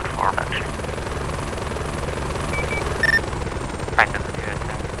call code 4 back to Right, that's a 2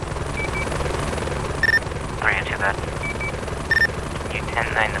 3 and 2 good. You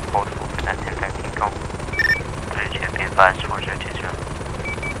 10-9 the postal for that 1013 call. 3 2, be advised 4020.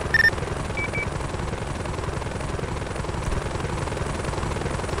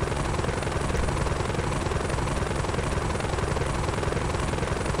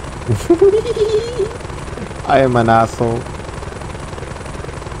 I am an asshole.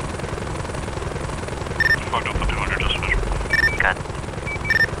 5 Delta 200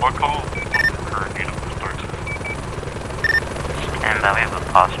 standby. We have a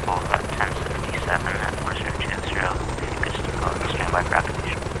possible 1077 at 4020. If you could still go on standby for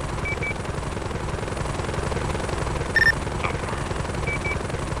activation.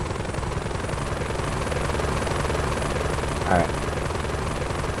 Alright.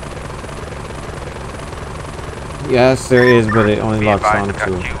 Yes, there is, but it only locks on to...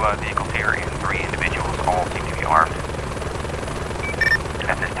 Two vehicles here and 3 individuals, all seem to be armed.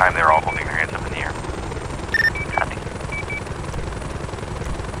 At this time, they're all holding their hands up in the air. Copy.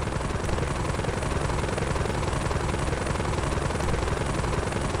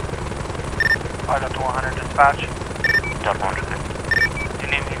 Alright, up to 100 dispatch. Delta 100. Do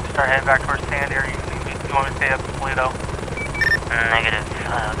you need me to start heading back towards Sandy, or you want me to stay up in Toledo? Negative.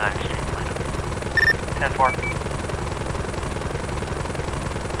 Go ahead and stay in Toledo. 10-4.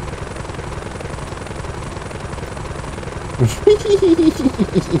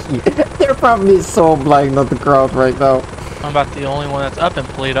 They're probably so blind on the crowd right now. I'm about the only one that's up in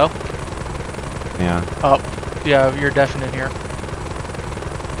Toledo. Yeah. Oh, yeah, you're definite here.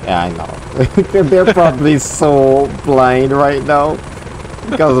 Yeah, I know. They're probably so blind right now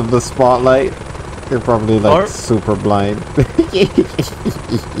because of the spotlight. They're probably like super blind.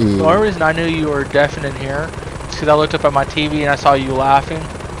 The only reason I knew you were definite here is because I looked up at my TV and I saw you laughing.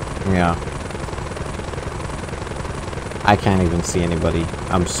 Yeah. I can't even see anybody.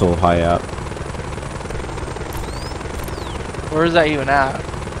 I'm so high up. Where is that even at?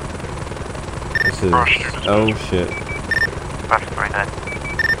 This is... Oh shit. Roger, right ahead.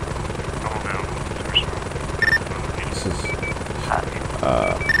 This is...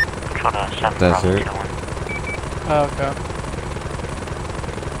 Control to 7 desert. Oh, okay.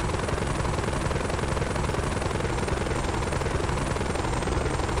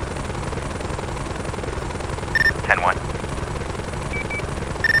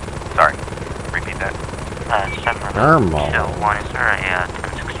 Sorry, repeat that. 7 Thermal. So 1 is there a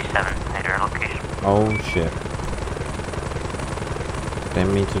 1067 at your location. Oh shit.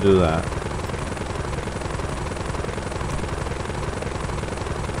 Didn't mean to do that.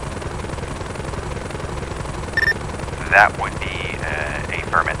 That would be a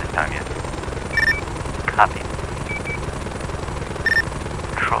firm at this time, yes. Copy.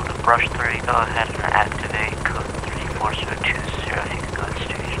 Control to brush 3, go ahead and activate code 34020 if you can go to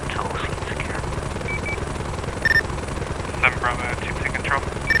station until scene secure. 7 Bravo, 210 control.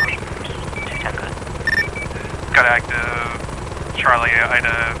 210 good. Got active Charlie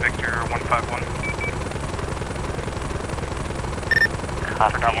Ida Victor 151.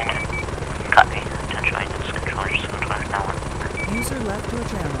 Copy. Copy. Attention items, control just control now one. User left your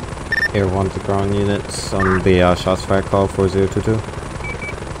channel. Air 1 to ground units on the shots fire call 4022.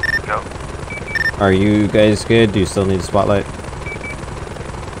 Go. Are you guys good? Do you still need a spotlight?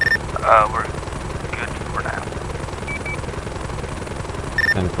 We're good for now.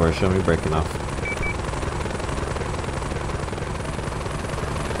 10-4, show me breaking off.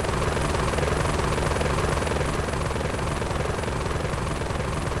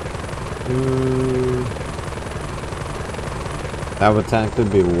 That would technically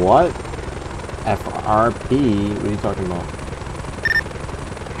be what? FRP? What are you talking about?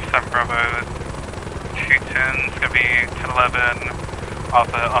 7 Bravo, 210 is going to be 1011 off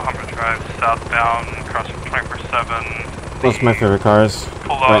the Alhambra Drive southbound, crossing 24/7. Those are my favorite cars.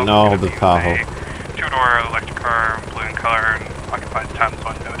 Right now, I'll hold the Tahoe. 2-door electric car, blue in color, and occupied times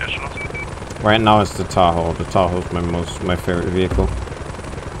 1, no additionals. Right now, it's the Tahoe. The Tahoe's my favorite vehicle.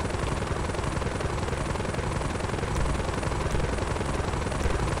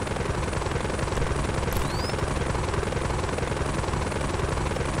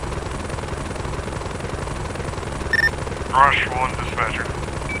 Rush 1 dispatcher.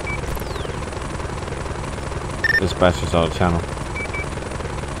 Dispatcher's out of channel.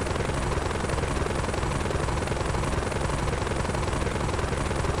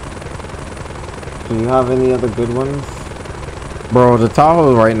 Do you have any other good ones? Bro, the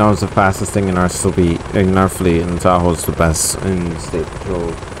Tahoe right now is the fastest thing in our fleet, and the Tahoe's the best in state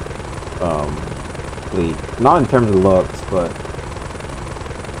patrol fleet. Not in terms of looks, but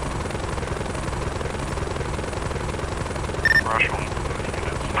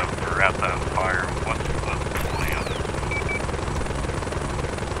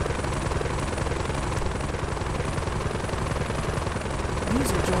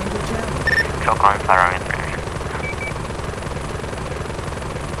Choke on firing at 300.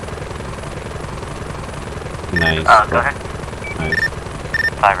 nice. Go ahead. Nice.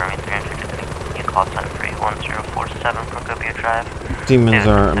 5 Army 300, you call sign 31047 Procopio Drive. Demons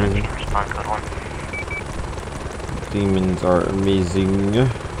are amazing. Respond code 1. Demons are amazing.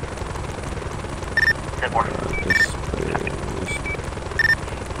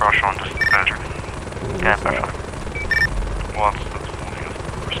 Brush on just measure. Yeah, brush on. Once that's fully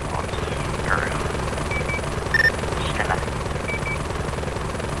response area. Stand by.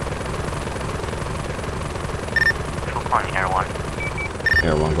 Full calling Air 1.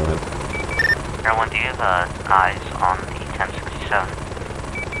 Air 1, go ahead. Air 1, do you have eyes on the 1067?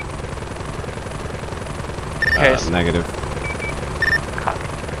 Okay, Negative. Copy.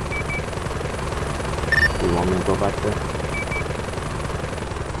 Do you want me to go back there?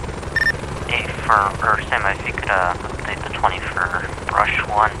 Or stand by if you could update the 20 for brush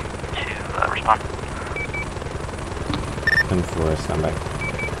 1 to respond. 10-4, stand by.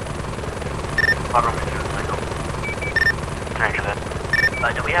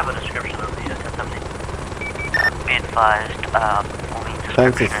 Do we have a description of the 1070? Be advised, only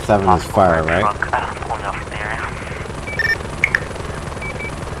 1067 is fire, right? Truck, pulling off from the area.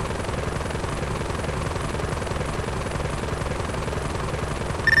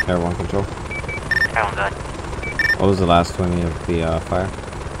 Air 1 control. Everyone good. What was the last 20 of the fire?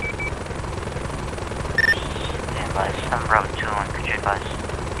 Stand by 7 Bravo 2-1, could you advise?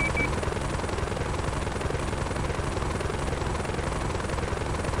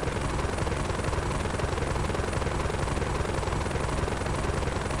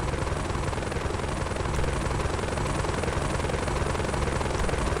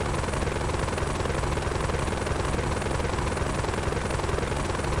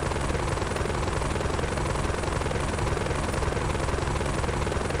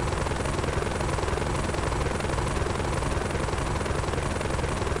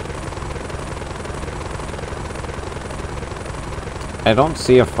 I don't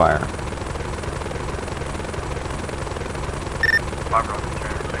see a fire.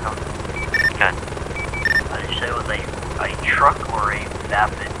 Good. Did you say it was a truck or a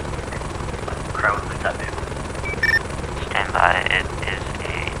vapid crowd with that vehicle? Stand by, it is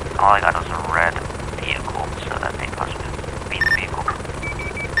all I got was a red vehicle, so that may possibly be the vehicle.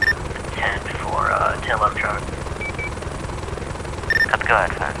 10 for 1011 traffic. Copy, go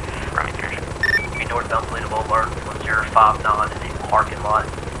ahead, 5, Romeo 3. Be northbound Toledo Boulevard, 1059 in a parking lot,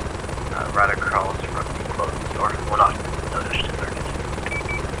 right across from the closing store. We're not noticed in there.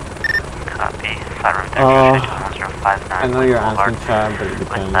 Copy, 5 Romeo 3, 1059. I know you're asking Chad, but it With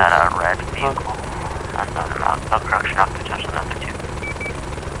depends. that red vehicle, unknown amount of correction off potential number 2.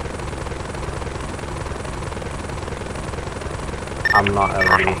 I'm not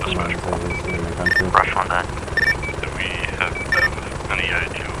eligible for mine service in my country. Brush 1 dead. Do we have any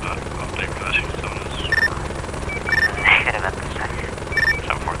idea of that update for this zone is? Negative at this time.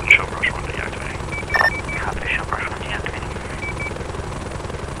 10-4, then show brush 1 deactivating. Copy, show brush 1 deactivating.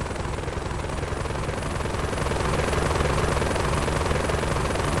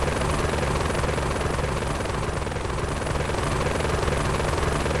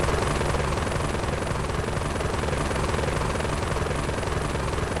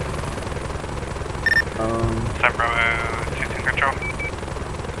 San Bravo 210 control.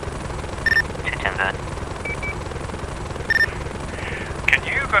 210 good. Can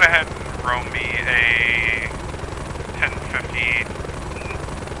you go ahead and roam me a 1050,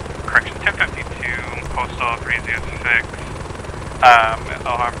 correction, 1052 postal 306,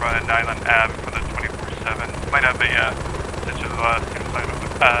 Alhambra and Island Ave for the 24/7. Might have a stitch of suicide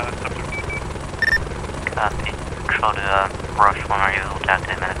with subject. Copy. Control to brush 1, are you able to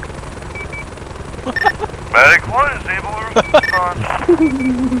activate medic? Medic 1 is able to respond.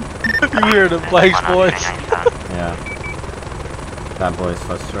 You hear the Blake's voice. Yeah. That boy's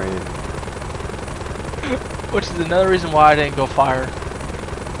frustrated. Which is another reason why I didn't go fire.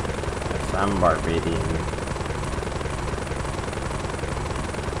 Yes, I'm Barbadian.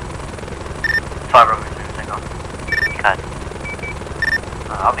 5 Romeo 3, take off. Cut.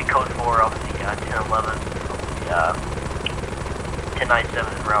 I'll be code 4 off the 1011.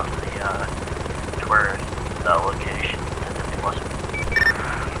 1097 en route to the where the location was.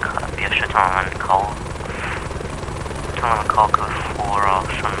 Copy, I should tell him on call. Tell him on call code 4 off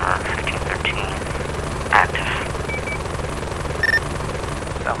summer 1513. Active.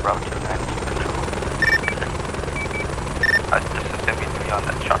 South Bravo 2 active control. This is immediately on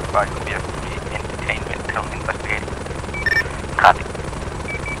that shot by BFP entertainment till investigating. Copy.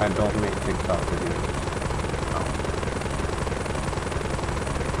 I don't make TikTok videos. No.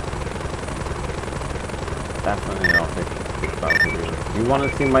 Definitely don't make TikTok videos. You want to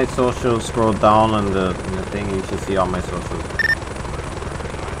see my socials, scroll down on the thing, you should see all my socials.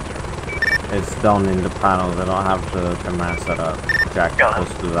 It's down in the panels, I don't have the command set up. Jack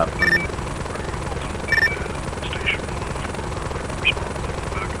supposed to do that for me.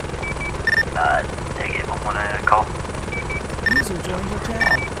 Negative, I want to call. User joined your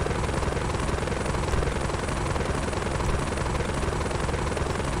channel.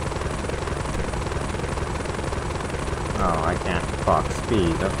 Oh, I can't fuck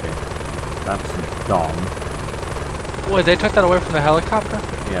speed. Okay. That's dumb. Wait, they took that away from the helicopter?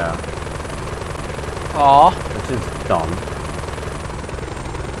 Yeah. Aw. Which is dumb.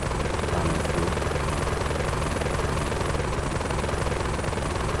 Honestly.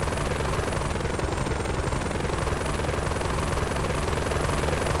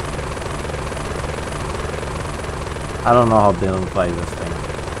 I don't know how Dylan plays this thing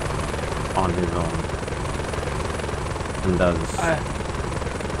on his own and does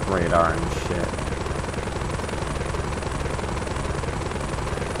radar and shit.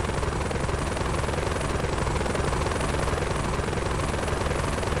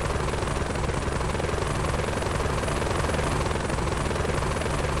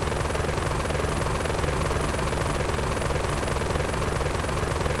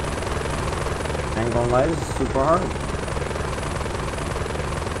 Ain't gonna lie, this is super hard.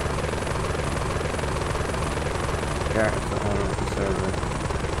 Garrett's the owner of the server.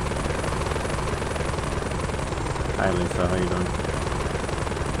 Hi Lisa, how you doing?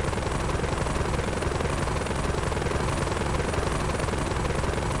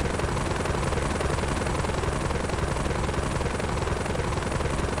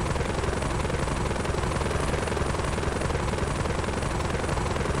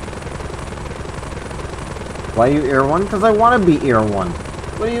 Why you Air 1? Because I want to be Air 1.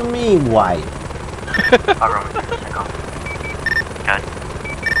 What do you mean, why? Good.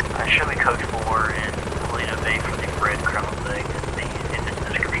 Show me code 4 and Polito Bay for the red crown thing in this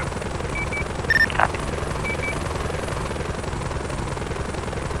description. Copy.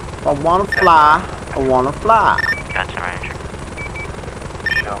 I want to fly. I want to fly. Gotcha, Ranger.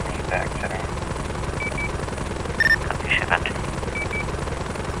 Show me back today. Copy, ship empty.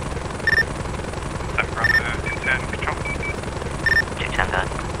 210 control. 210 done.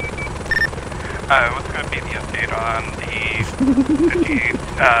 What's going to be the update on the 58?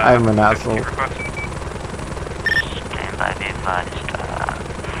 I'm an asshole. Request? Stand by, be advised.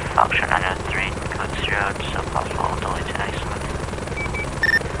 Option 903, code 0, so possible delay to next month.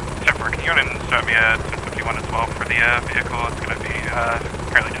 September, can you start me at 1051 as well for the vehicle? It's going to be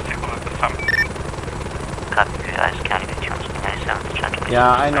currently disabled at this time. Copy, guys. County 297,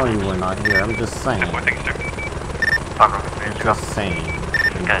 Yeah, I know you were not here. I'm just saying. What things do? I'm just saying.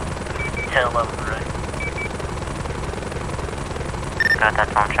 Good. 1011, right? Got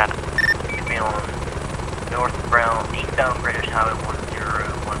that on traffic. Could be on eastbound British Highway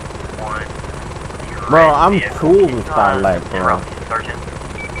 1011. Bro, I'm cool with Starlight, bro.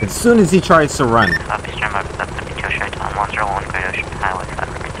 As soon as he tries to run. Copy, stand by for that 52 straight on 101 Great Ocean Highway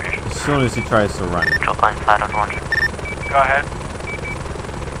 533. As soon as he tries to run. Control line 501. Go ahead.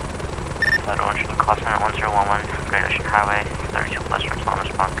 501, call center 1011 Great Ocean Highway 32 plus for on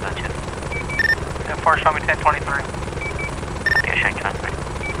response, go to. 4, show me 1023. Copy, shake 23.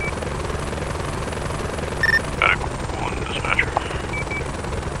 Medical 1 dispatcher.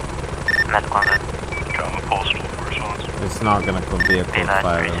 Medical on good. Drama postal for response. It's not gonna be a code 5.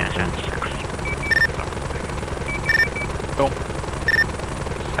 I don't think. Go.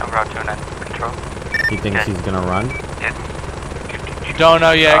 Route 29 control. He thinks he's gonna run? Don't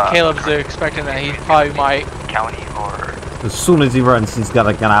know yet. Caleb's expecting that he probably might. County or... As soon as he runs, he's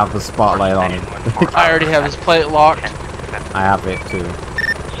gonna have the spotlight on him. I already have his plate locked. I have it too.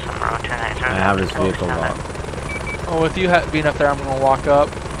 I have his vehicle locked. Oh, with you being up there, I'm gonna walk up.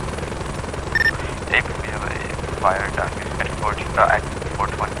 They we have a fire document at 420.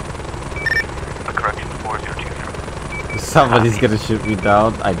 A correction 4020. Somebody's gonna shoot me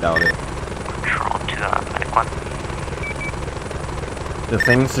down? I doubt it. Control to medic 1. The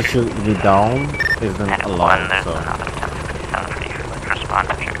things to shoot me down isn't allowed, so respond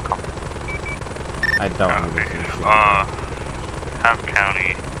after your call. I doubt I'm gonna shoot. Have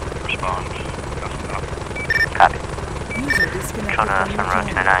county respond. That's enough. Copy. User Control to disconnected from Sun your Road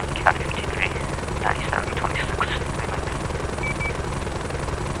channel. 29, County 53,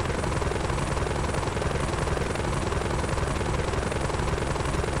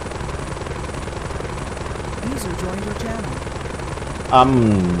 User joined your channel.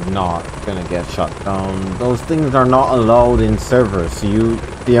 I'm not gonna get shot down. Those things are not allowed in servers.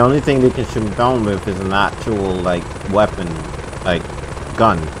 The only thing they can shoot me down with is an actual, like, weapon, like,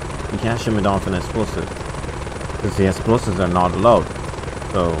 gun. You can't shoot me down with an explosive. Because the explosives are not allowed.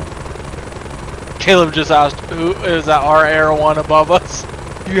 So... Caleb just asked, who is that our Air 1 above us?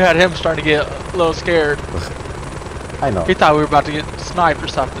 You had him starting to get a little scared. I know. He thought we were about to get sniped or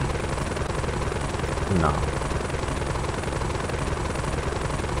something. No.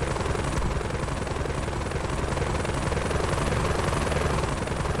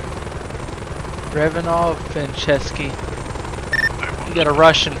 Revanov and Chesky. You got a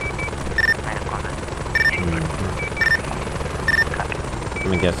Russian. Let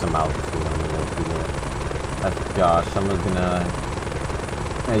me get some altitude. I'm gonna go through it. That's Josh. Someone's gonna.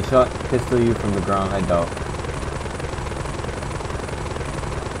 Hey, shot pistol you from the ground. I doubt.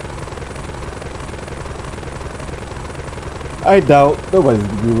 I doubt nobody's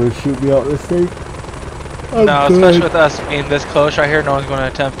gonna shoot me out this thing. No, especially with us being this close right here, no one's going to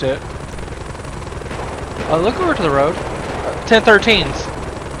attempt it. Oh, look over to the road. 1013s.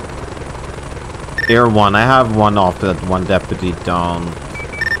 Air 1, I have one off that one deputy down.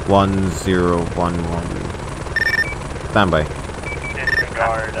 1011. Standby.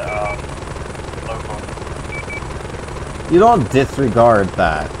 Disregard, local. You don't disregard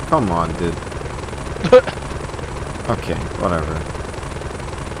that. Come on, dude. Okay, whatever.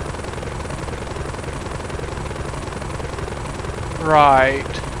 Right.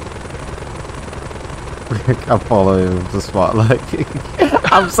 I'm following the spotlight.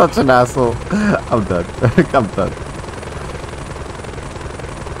 I'm such an asshole. I'm done. I'm done.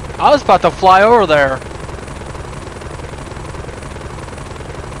 I was about to fly over there.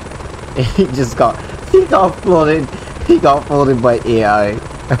 He got floated. He got floated by AI.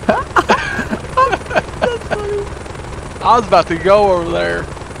 I was about to go over there.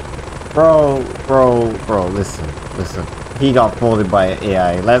 Bro, listen. He got folded by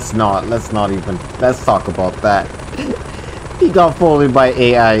AI. Let's talk about that. He got folded by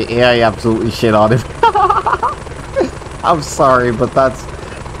AI. AI absolutely shit on him. I'm sorry, but that's,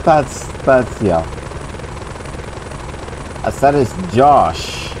 yeah. I said it's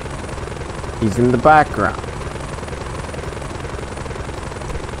Josh. He's in the background.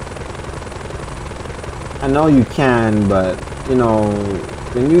 I know you can, but, you know,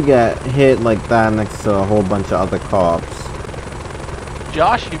 when you get hit like that next to a whole bunch of other cops.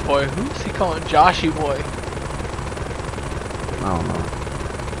 Joshy boy? Who's he calling Joshy boy? I don't know.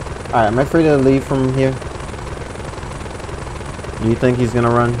 Alright, am I free to leave from here? Do you think he's gonna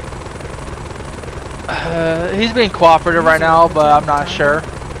run? He's being cooperative right now, but I'm not sure.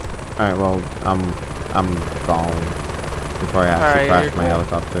 Alright, well, I'm gone before I have to crash my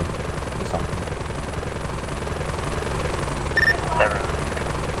helicopter or something. Good.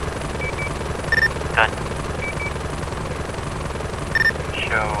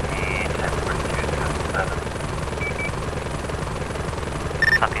 Show me 1042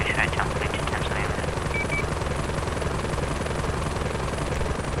 Copy, should I jump to 10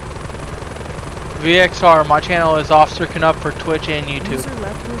 VXR, my channel is Officer Canup for Twitch and YouTube. User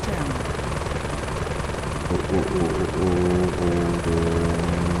left your channel.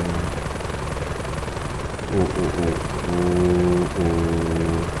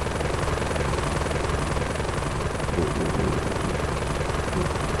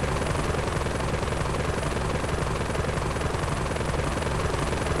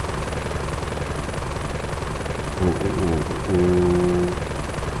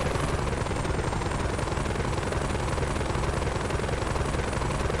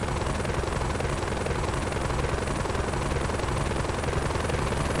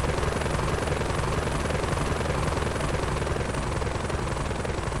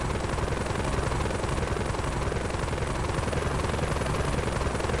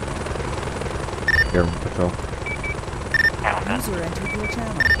 Air Patrol. User entered your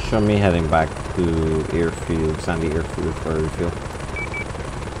channel. Show me heading back to airfield, Sandy Airfield for refuel.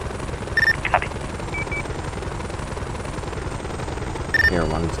 Copy. Air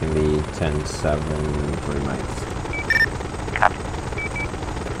 1's gonna be 10-7 for miles. Copy.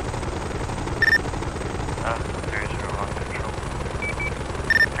 301 control.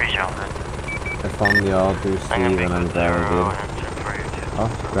 301. I found the all through Steve and I'm glad I did. Oh,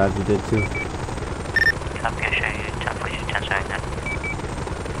 glad you did too. Copy, I'll show you 10 seconds.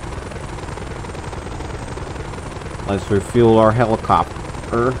 Let's refuel our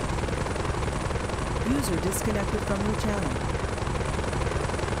helicopter. User disconnected from your channel.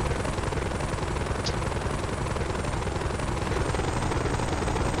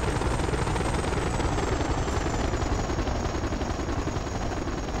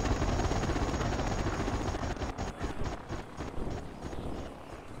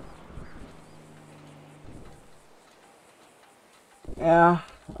 Yeah,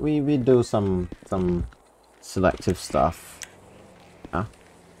 we do some selective stuff. Yeah.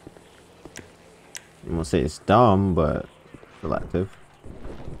 I won't say it's dumb, but selective.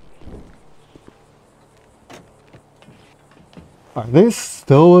 Are they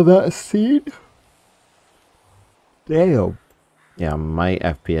still in that scene? Damn. Yeah, my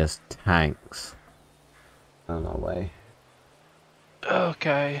FPS tanks. I don't know why.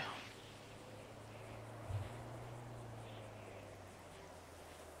 Okay.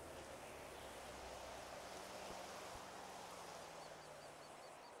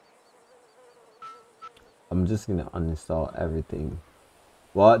 I'm just gonna uninstall everything.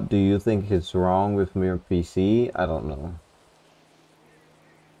 What do you think is wrong with your PC? I don't know.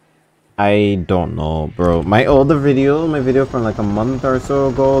 I don't know, bro. My older video, my video from like a month or so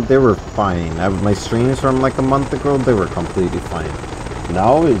ago, they were fine. My streams from like a month ago, they were completely fine.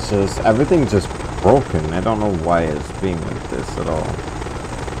 Now it's just, everything's just broken. I don't know why it's being like this at all.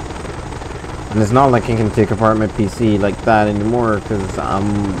 And it's not like I can take apart my PC like that anymore, because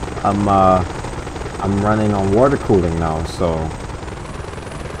I'm running on water cooling now, so.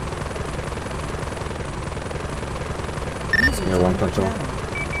 You're one control.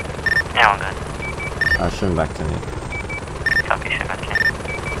 Yeah, I'm good. Shoot back to me. Copy, shoot back to me.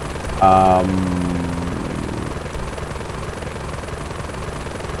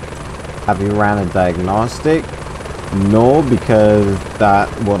 Have you ran a diagnostic? No, because that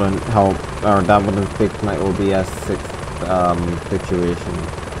wouldn't help, or that wouldn't fix my OBS situation.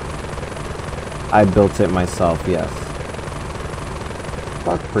 I built it myself, yes.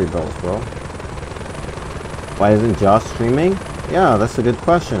 Fuck pre-builds, bro. Why isn't Josh streaming? Yeah, that's a good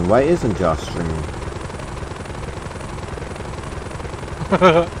question. Why isn't Josh streaming?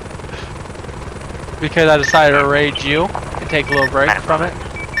 Because I decided to raid you and take a little break from it.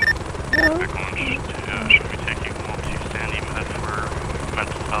 Should be taking multi-standing med for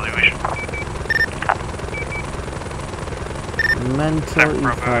mental evaluation. Mental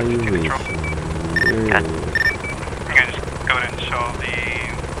evaluation. I'm gonna just go ahead and show the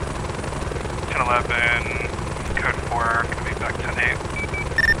 1011 code 4 gonna be back 10-8.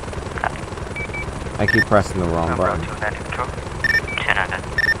 I keep pressing the wrong button.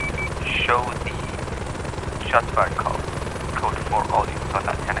 Show the shots fired call. Code 4 audios on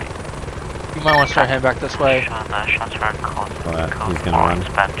that 10-8. You might want to start heading back this way. Shots fired call. He's gonna run.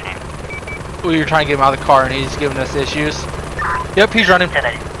 Oh, you're trying to get him out of the car and he's giving us issues. Yep, he's running.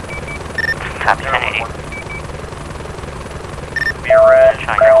 10-8. Copy 10-8. Be red,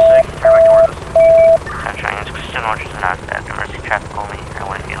 trail 6, turn back towards us. I'm trying to still orders and out at emergency traffic only. I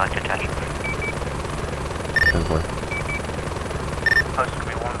want to feel like detached. 10-4. Post could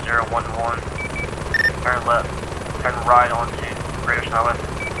be 1011. Turn left, turn right onto Greater Snyland.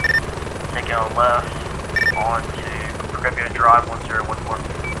 Taking a left onto Progresso Drive 1014.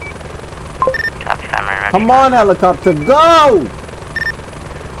 Copy, I'm Come on, helicopter, go!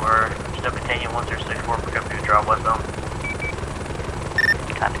 We're still continuing 1064 Progresso Drive westbound.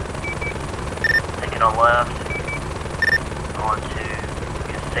 Copy. Taking a left onto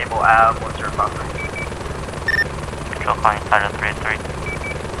Sable Ave 1053. Control calling side of 303.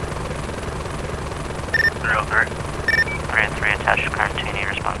 303. 303 attached to current TNE,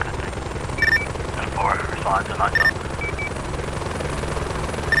 respond code 3. 10-4, respond to 9 zone.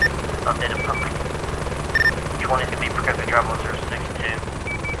 Updated public. 20 is going to be Progresso Drive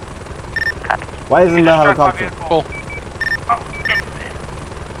 1062. Copy. Why isn't the helicopter? Cool.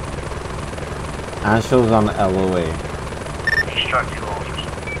 Ashle's on LOA. He struck 2 officers.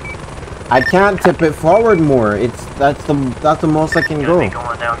 I can't tip it forward more. That's the most I can He's go. going to be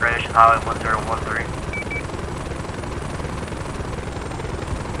going down Gradation Highway 1013.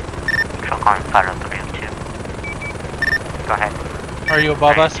 Control calling side of 302. Go ahead. Are you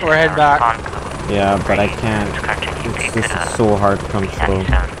above us? We're heading back. Yeah, but I can't. This is so hard to control.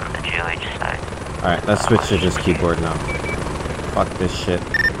 Alright, let's switch to just keyboard now. Fuck this shit.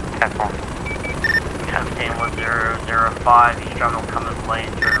 10-1005, he's driving on Cummins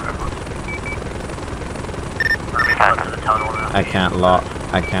Lane, turn reverse. We're going to be going up to the tunnel. I can't lock.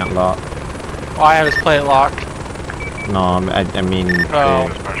 I can't lock. Oh, I have his plate locked. No, I mean the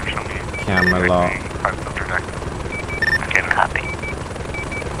camera lock. Copy.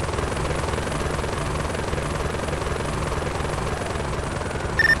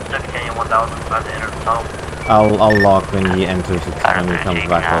 Still continuing 1000, about to enter the tunnel. I'll lock when he enters it, when he comes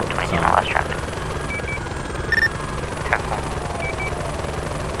back out. So.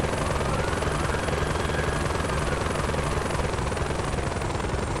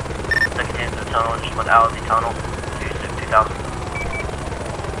 Out of the tunnel, 2000.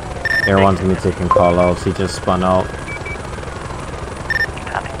 Air 1's gonna be taking call outs. He just spun out.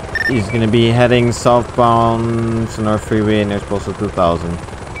 He's gonna be heading southbound to North Freeway near Postal 2000.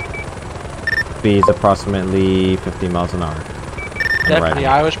 Speed is approximately 50 miles an hour. Deputy,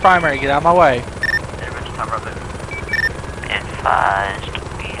 I was primary. Get out of my way. Advised,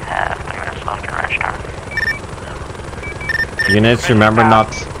 we have 3 minutes left to range turn. Units, remember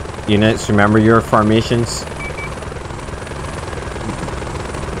not. Units, remember your formations.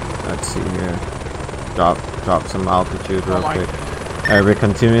 Let's see here. Drop some altitude real quick. Alright, we're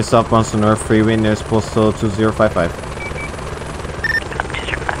continuing southbound to North Freeway near Postal 2055.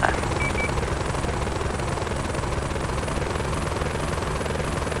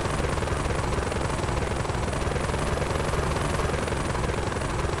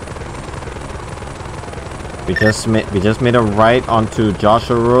 We just made a right onto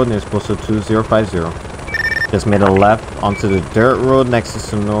Joshua Road near postal 2050. Just made a left onto the dirt road next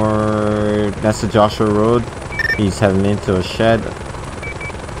to Joshua Road. He's heading into a shed.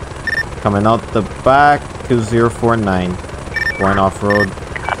 Coming out the back, 2049. Going off road.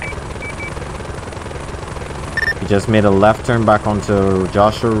 He just made a left turn back onto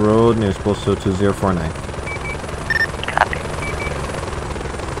Joshua Road near postal 2049.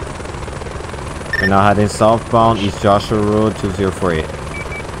 We're now heading southbound East Joshua Road 2048.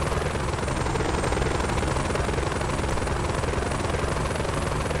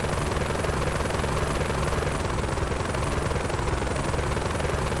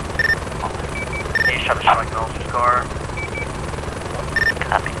 He's trying to shot an officer's car.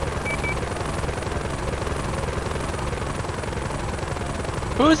 Copy.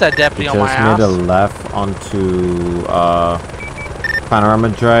 Who is that deputy on my Just house? made a left onto Panorama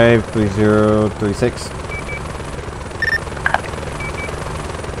Drive 3036.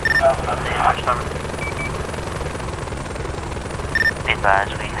 Be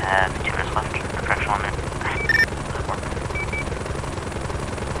advised, we have 2 minutes left. The correctional limit.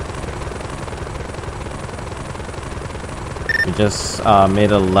 We just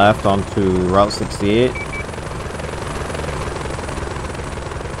made a left onto Route 68.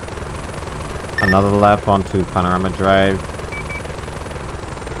 Another left onto Panorama Drive.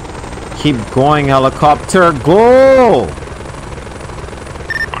 Keep going, helicopter, go!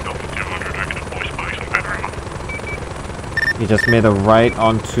 He just made a right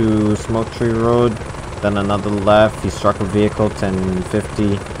onto Smoke Tree Road, then another left. He struck a vehicle,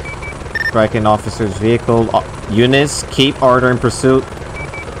 1050. Striking officer's vehicle. Units, keep order in pursuit.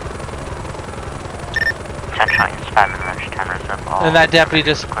 And that deputy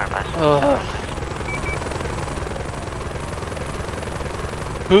just...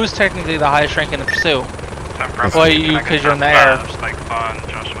 Who's technically the highest rank in the pursuit? Well, you, because you're in the air.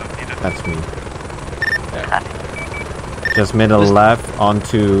 That's me. Just made a left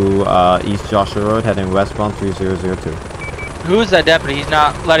onto East Joshua Road, heading westbound 3002. Who is that deputy? He's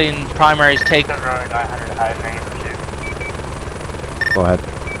not letting primaries take... Go ahead.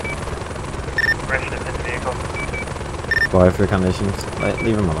 Go ahead for your conditions.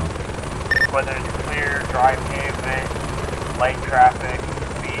 Leave him alone. Whether it's clear, dry pavement, light traffic,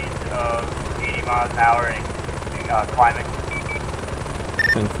 speeds of 80 miles an hour, and climbing.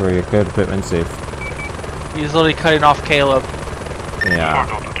 And for your good equipment safe. He's literally cutting off Caleb. Yeah.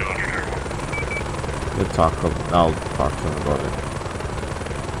 Good talk. I'll talk to him about it.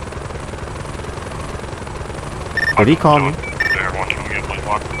 Did he call me?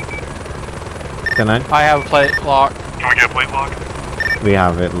 Can I? I have a plate lock. Can we get a plate lock? We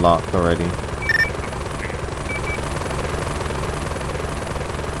have it locked already.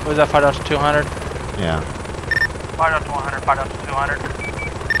 Was that 5,200? Yeah. 5,100, 5,200.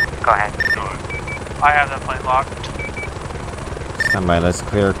 Go ahead. I have that plate locked. Stand by. Let's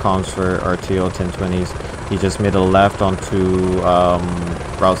clear comms for RTO 1020s. He just made a left onto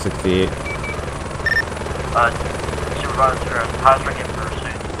Route 68. Supervisor, how's ranking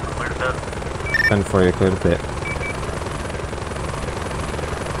pursuit? Clear pit. 10-4, clear the pit.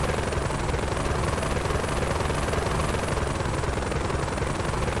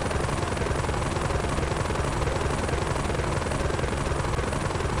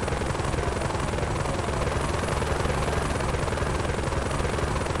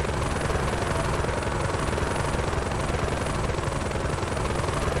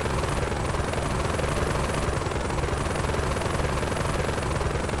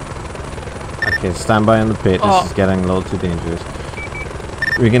 Okay, stand by in the pit. This is getting a little too dangerous.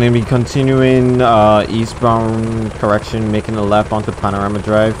 We're going to be continuing eastbound correction, making a left onto Panorama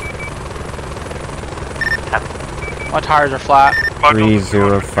Drive. My tires are flat.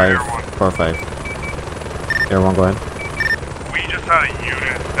 30545. Everyone go ahead. We just had a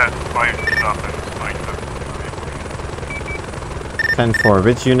unit that spiked up and spiked 10-4.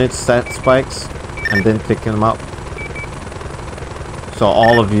 Which unit set spikes and then picking them up? So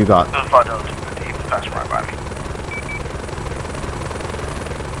all of you got. Those 5,250, he was passing right by me.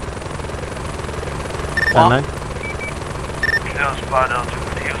 10-9? Those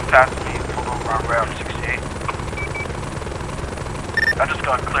 5,250, he was passing me, pulled over on Route 68. I just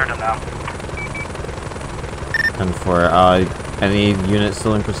got cleared him now. 10-4. Any units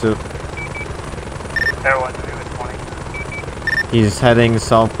still in pursuit? Everyone's moving 20. He's heading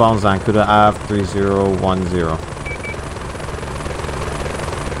southbound Zancuda Ave 3010.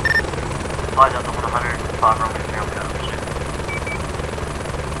 5,100, 5 Roman 0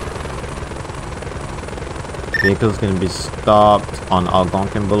 Vehicle's gonna be stopped on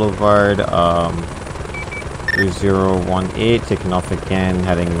Algonquin Boulevard. 3018, taking off again,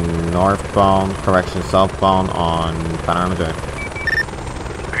 heading northbound, correction southbound on Panorama Drive.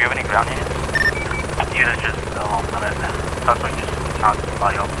 Do you have any ground units? Units just, suspect just found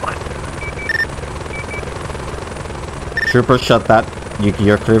somebody on foot. Trooper, shut that.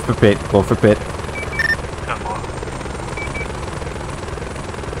 You're clear for pit. Go for pit.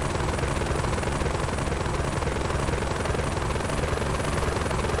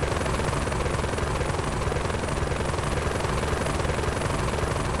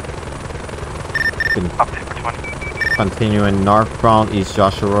 Continuing northbound East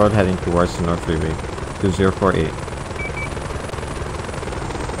Joshua Road, heading towards the North Freeway. 2048.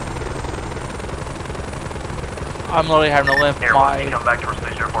 I'm literally having to lift my... Come back towards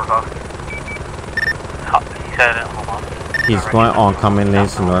 3045. He said, hold on. He's going on coming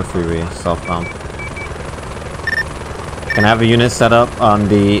lanes to North Freeway, southbound. Can I have a unit set up on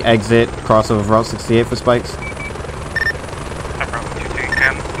the exit crossover of Route 68 for spikes?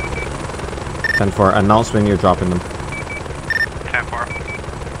 10-4. Announce when you're dropping them. 10-4.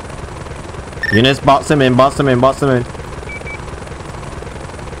 Units, box them in, box them in, box them in.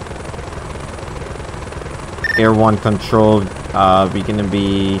 Air 1 controlled, we're gonna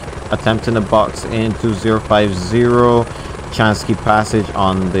be attempting to box in 2050 Chansky Passage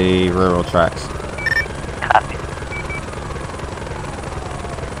on the railroad tracks. Copy.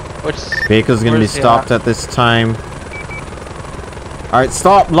 Vehicle's gonna be stopped at this time. Alright,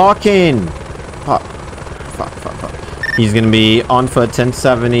 stop, lock in! Fuck. He's gonna be on foot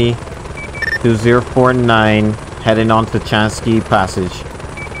 1070 2049, heading on to Chansky Passage.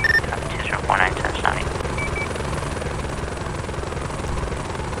 2049, 1070.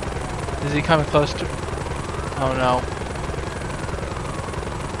 Is he coming close to... Oh no.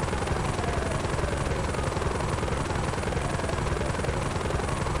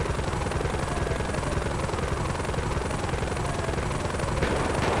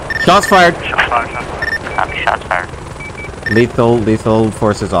 Shots fired! Copy, shots fired. Lethal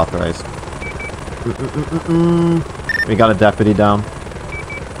force is authorized. We got a deputy down.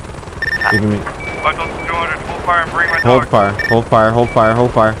 Give me... Hold fire, hold fire, hold fire,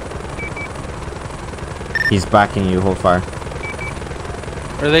 hold fire. He's backing you, hold fire.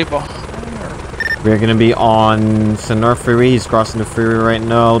 Are they... We're gonna be on Sonora Freeway. He's crossing the freeway right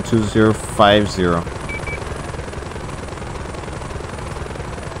now, 2050.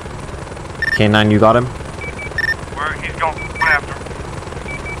 K9, you got him? Where he's going after him.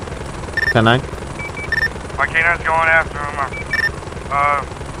 10-9? My K9's going after him.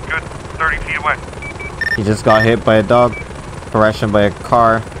 Good 30 feet away. He just got hit by a dog. Correction by a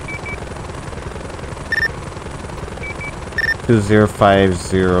car.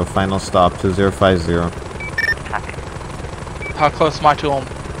 2050. Final stop, 2050. How close am I to him?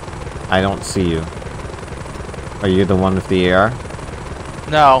 I don't see you. Are you the one with the AR?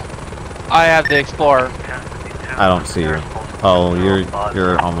 No. I have the Explorer. I don't see you. Oh,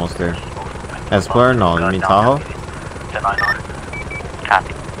 you're almost there. Explorer? No, you mean Tahoe?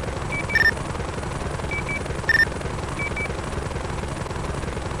 Copy.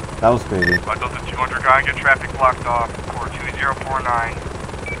 That was crazy. I built a 200 guy, get traffic blocked off. Core 2049.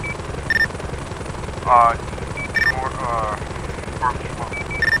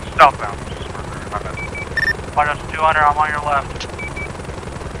 Southbound. Minus 200, I'm on your left.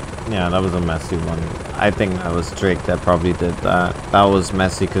 Yeah, that was a messy one. I think that was Drake that probably did that. That was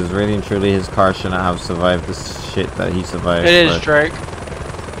messy because really and truly his car shouldn't have survived the shit that he survived. It is Drake.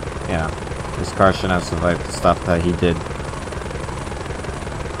 Yeah, his car shouldn't have survived the stuff that he did.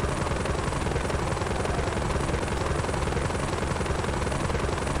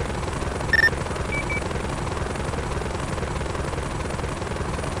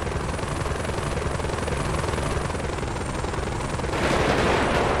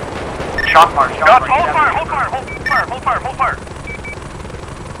 Shot fire, Hold fire.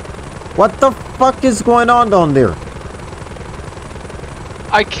 What the fuck is going on down there?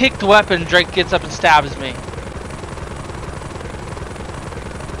 I kicked the weapon, Drake gets up and stabs me.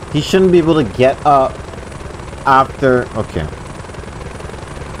 He shouldn't be able to get up after... Okay.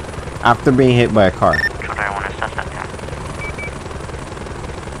 After being hit by a car.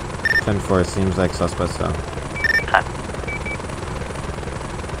 10-4, seems like suspects down.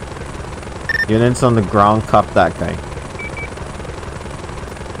 Units on the ground, cuff that guy.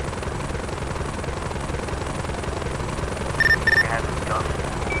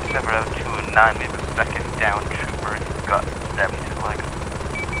 Several 209, we have a second down trooper and got stabbed in the leg.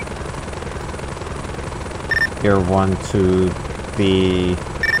 Air 1 to the...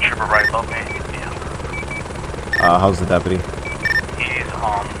 Trooper right above me. Yeah. how's the deputy? He's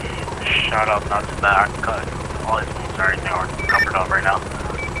shot up, not to back, cut. All his wounds are covered up right now.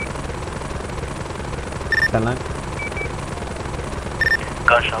 10-9.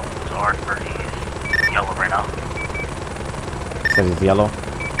 Gunshot wounds are for he's yellow right now. Said he's yellow.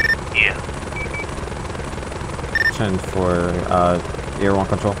 Yeah. 10 for Air 1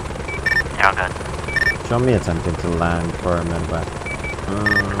 control. Yeah, I'm good. Show me attempting to land for a medevac.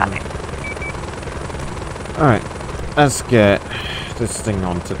 Alright, let's get this thing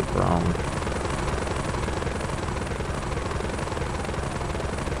onto the ground.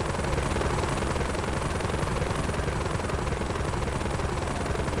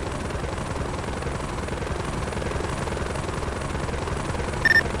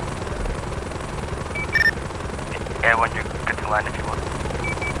 Yeah, when you're good to land if you want.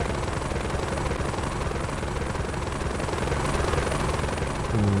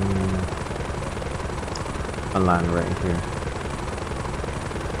 A line right here.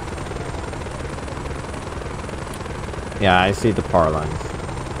 Yeah, I see the power lines.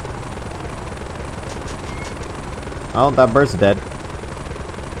 Oh, that bird's dead.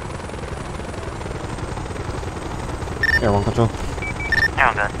 Air 1 control. Yeah,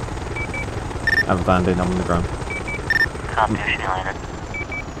 I'm good. I've landed on the ground. Copy, she landed.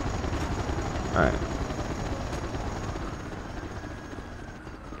 Alright.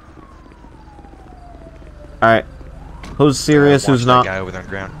 Alright. Who's serious, who's not? Guy over there on the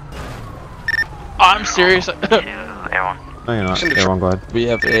ground. I'm serious. Air 1. No, you're not. Air 1, go ahead. We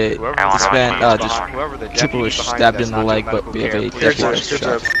have a this trooper was stabbed in the leg, but we have a deputy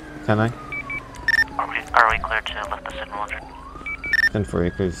shot. 10-9. Are we clear to lift the signal 100? 10 for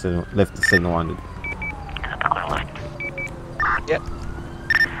you, clear to lift the signal 100. Clear lift. Yep.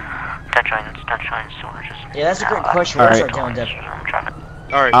 10 shines, Yeah, that's a great question. All Where's right. our down deputy?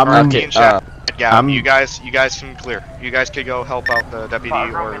 Alright, okay, yeah, you guys can clear. You guys can go help out the deputy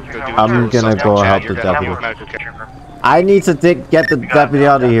or go do I'm gonna go help the deputy. I need to get the deputy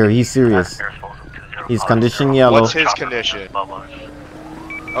out of here. He's serious. He's condition yellow. What's his condition?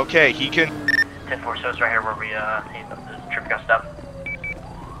 Okay, he can. 10-4, so it's right here where we the trip got stopped.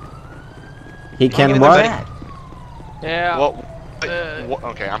 He can what? Yeah. What?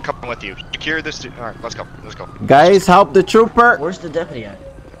 Okay, I'm coming with you. Secure this. Alright, let's go. Let's go. Guys, help the trooper. Where's the deputy at?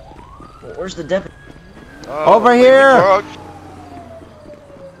 Where's the deputy? Over here.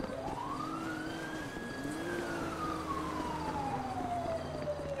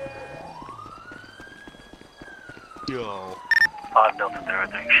 Yo. I've built it there.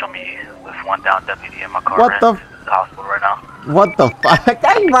 They show me with one down deputy in my car. What the? The hospital right now. What the fuck?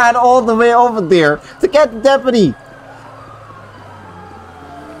 I ran all the way over there to get the deputy.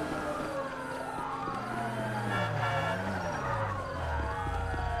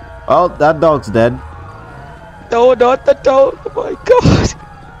 Oh, that dog's dead. No, not the dog. Oh my god.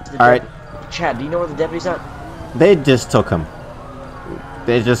 Alright. Chad, do you know where the deputy's at? They just took him.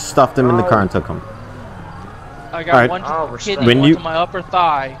 They just stuffed him in the car and took him. I got one kidney, when one you to my upper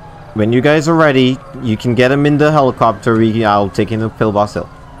thigh. when you guys are ready, you can get him in the helicopter. I'll take him to Pillbox Hill.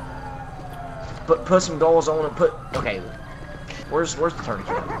 Put some goals on and put. Okay. Where's the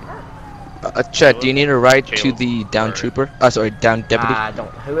tourniquet? Chad, do you need a ride to the down trooper? Sorry, down deputy. I don't.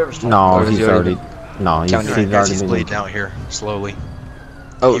 Whoever's talking. No, Or is he's he already. No, he's already been. bleeding out here slowly.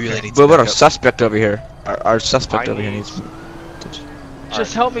 Oh, He really needs what about our backup. suspect over here? Our suspect over here needs.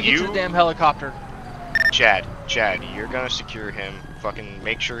 Just help me get to the damn helicopter. Chad, you're gonna secure him. Fucking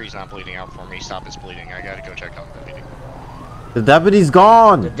make sure he's not bleeding out for me. Stop his bleeding. I gotta go check out the deputy. The deputy's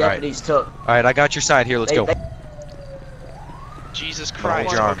gone. The deputy's took. Alright, I got your side here. Let's go. Jesus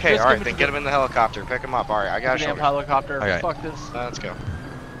Christ. your arm. Okay, alright, then get him in the helicopter. Pick him up. Alright, I got a Damn shoulder. helicopter. Okay. Fuck this. Let's go.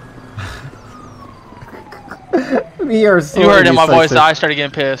 We are so You heard in my voice. indecisive. I started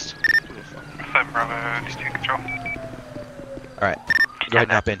getting pissed. 5 Bravo, just take control. Alright, go ahead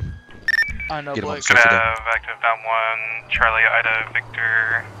and hop in. I know, Get him on Blake. the surface again. Active down 1, Charlie, Ida,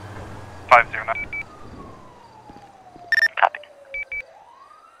 Victor, 509.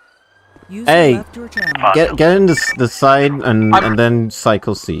 User Hey, left your channel. get in the side and then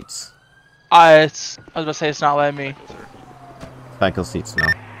cycle seats. I was about to say it's not letting me. Cycle seats now.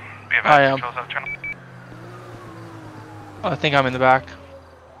 I am. I think I'm in the back.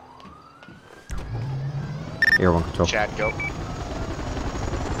 Air 1 control. Chad, go.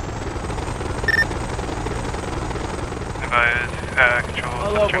 Control. I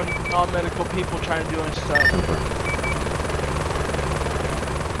love when non-medical people try to do and stuff.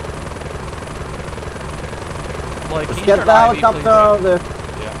 Like, Let's get the helicopter out of there.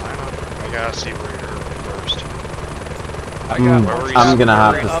 Yeah, I know. I gotta see where you're first. I'm gonna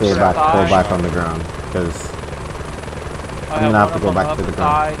have to stay back, go back on the ground, because I'm gonna have to go back to the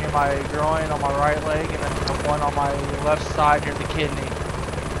ground. Near my groin, on my right leg, and then One on my left side near the kidney.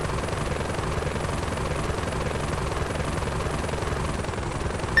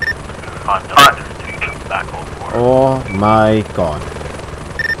 Oh my god.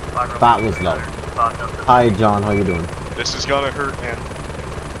 That was low. Hi John, how you doing? This is gonna hurt, man.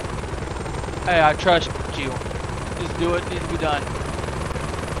 Hey, I trust you. Just do what needs to be done.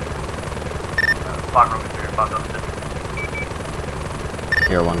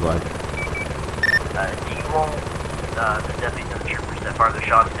 Here, one, go ahead. Do you want the deputies and the troopers that fire the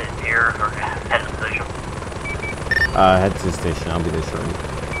shots to air or head to the station? Head to the station, I'll be there shortly.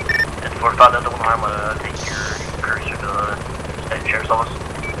 And 45 Delta 1, I'm gonna take your cruiser to the state sheriff's office.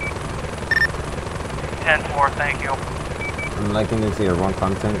 10-4, thank you. I'm liking this Tier 1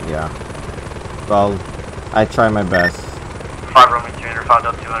 content, yeah. Well, I try my best. 5 Roman 200, 5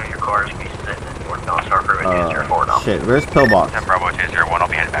 Delta 200, your car is be sitting in North Dallas Star Freeway 204 now. Shit, where's Pillbox? 10 Bravo 201, I'll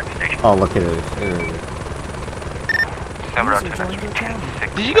be heading back to station. Oh, look at it. Here it is.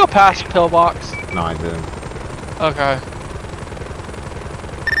 Did you go past Pillbox? No, I didn't. Okay.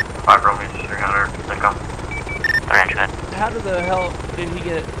 5 Roman 300, think I'm. 300. How the hell did he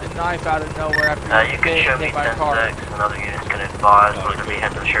get a knife out of nowhere after You can show me 10-6, another unit's gonna advise, we're gonna be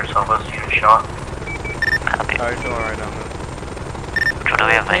heading to the sheriff's office, unit shot. Copy. Alright, feeling alright down there. Which one do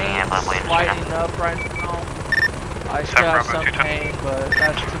we have any lighting up right now. I still have some pain, but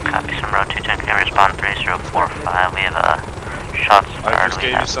that's to be... Copy, some road 210, can respond 3045, we have shots fired. I just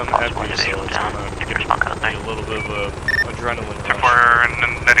gave you some epi, so it's gonna give me a little bit of adrenaline rush. We're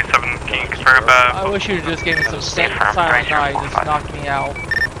in 97 Kings for about... I wish you would just give me some silent night, just knock me out.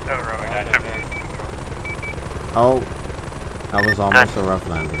 Oh, that was almost a rough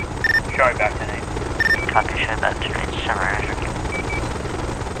landing. Try back to 8. Copy, show that to range summary.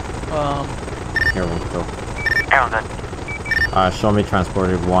 Here, we'll go. Arrow good. Show me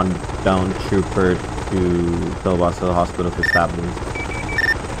transported one down trooper to Pillbox to the hospital for stab wounds.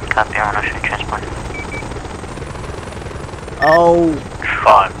 Copy, I want to show you transport. Oh!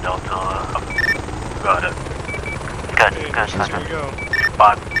 5 Delta, got it. Good, good, Here we go.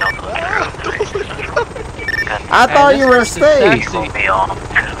 5 Delta, I thought you were safe! will be on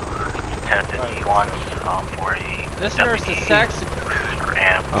 1051, 40. This nurse is sexy.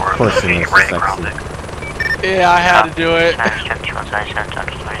 And Of course she is sexy. Yeah, I had to do it. Yeah,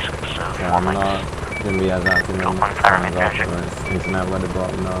 I'm not gonna be as active in the internet what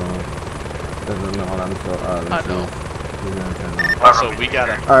about no. Doesn't know what I'm so I know. Also, we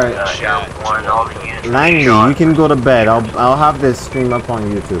gotta Alright. Langley, you can go to bed. I'll have this stream up on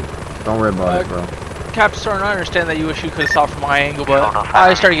YouTube. Don't worry about it, bro. Captain Storm, I understand that you wish you could have saw from my angle, but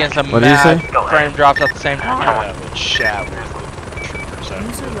I started getting some What did you say? mad frame drops at the same time. Yeah, but chat with the troopers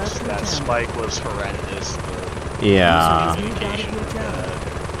afterwards. That spike was horrendous. Yeah.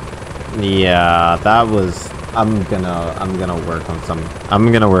 Yeah, that was. I'm gonna work on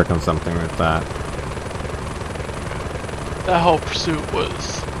something with that. That whole pursuit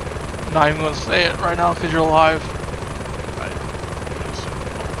was. Not even gonna say it right now because you're alive.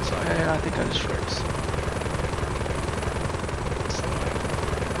 Hey, I think I just froze.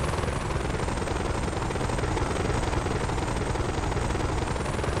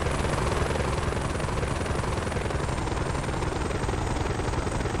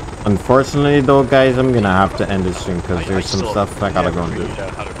 Unfortunately though, guys, I'm gonna have to end the stream because there's some stuff I gotta go and do.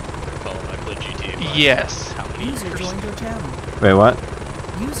 Yes. User joined your channel. Wait, what?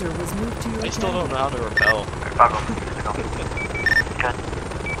 User was moved to your channel. I still don't know how to repel.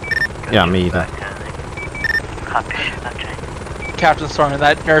 Yeah, me either. Captain Storm,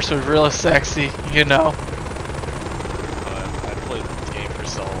 that nurse was really sexy, you know. I played the game for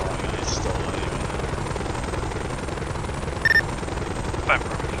so long and I still don't even know. 5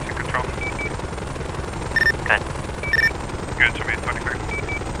 Roman, in control. Good. Good, show me 23.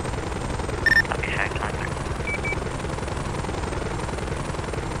 Copy, show you 23.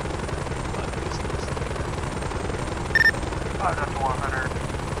 That's 100.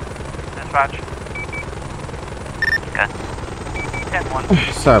 Dispatch. Good. 10-1.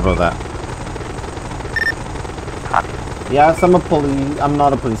 Sorry about that. Copy. Yes, I'm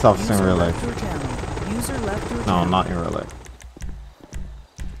not a police officer in real life. User left your No, channel. not in real life.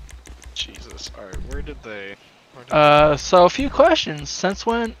 Jesus, alright, where did they... So a few questions. Since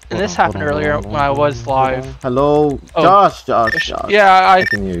when? And this happened earlier when I was live. Hello, Oh. Josh. Yeah, I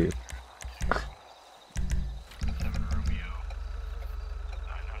can hear you.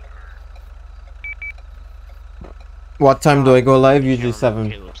 What time do I go live? Usually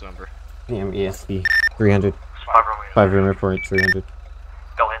 7 p.m. EST. 300. 5 room report 300.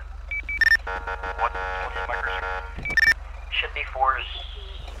 Go in. What's my cursor? Should be 4's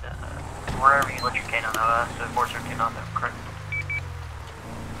wherever you let your canine out at, so force your canine there, correct?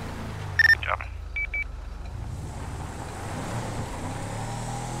 Good job.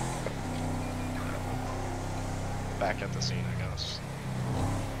 Back at the scene, I guess.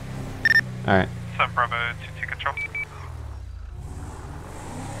 Alright. Sub Bravo 2-2 control.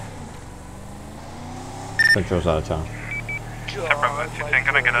 Control's out of town. Sub Bravo 2-2, I'm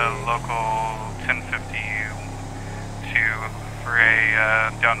gonna get a local 1052 for a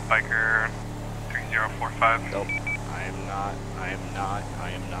downed biker 3045. Nope. I am not.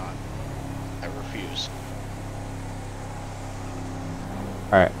 I refuse.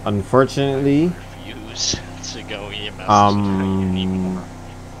 Alright, unfortunately, Refuse to go EMS.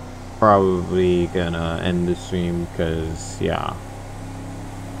 Probably gonna end the stream because, yeah.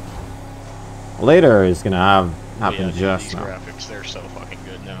 Later is gonna happen Dude, just these now. graphics, they're so fucking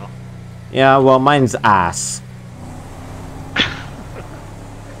good now. Yeah, well, mine's ass.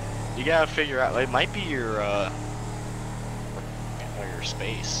 You gotta figure out, it might be your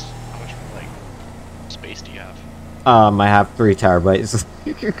space. How much, like, space do you have? I have 3 terabytes.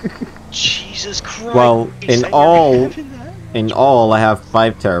 Jesus Christ! Well, in all, I have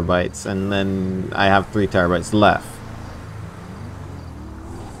 5 terabytes, and then I have 3 terabytes left.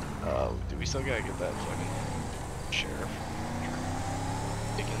 Do we still gotta get that fucking sheriff?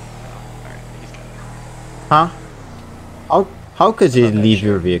 Alright, he's got it. Huh? How could you leave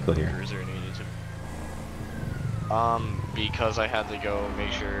your vehicle here? Because I had to go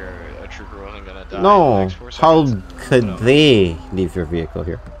make sure a trooper wasn't gonna die. No, in the next 4 how seconds. could they leave your vehicle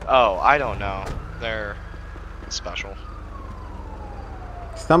here? Oh, I don't know. They're special.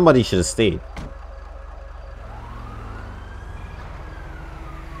 Somebody should have stayed.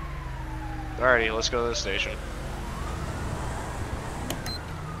 Alrighty, let's go to the station.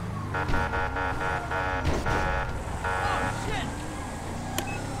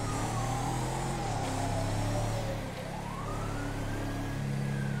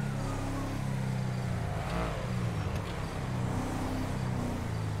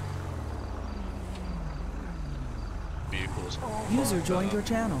 User joined your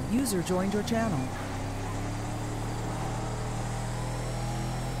channel. User joined your channel.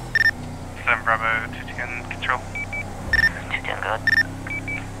 7 Bravo 2-2 control. 2-10 good.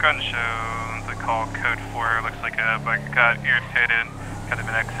 Gun show the call code 4. Looks like a biker got irritated. Kind of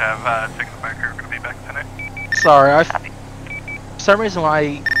an X have taken the biker. We're gonna be back tonight. Sorry, for some reason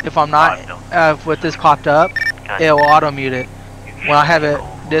if I'm not with this popped up, it will auto mute it. When I have it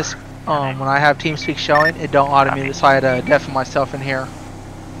when I have TeamSpeak showing, it don't auto mute it, so I had to deafen myself in here.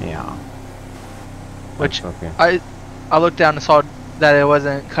 Yeah. Which okay. I looked down and saw that it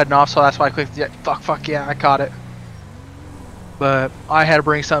wasn't cutting off, so that's why I quickly fuck yeah, I caught it. But I had to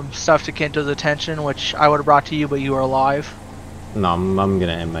bring some stuff to Kento's attention, which I would have brought to you, but you were alive. No, I'm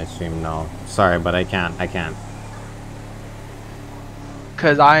gonna end my stream now. Sorry, but I can't.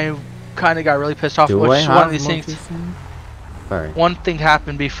 Because I kind of got really pissed off. Do which I one have of these things? Sorry. One thing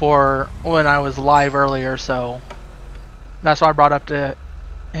happened before when I was live earlier, so that's why I brought up to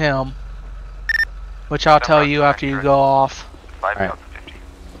him. Which I'll tell you after you go off. Alright.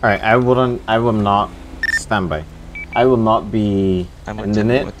 Alright, I will not stand by. I will not be ending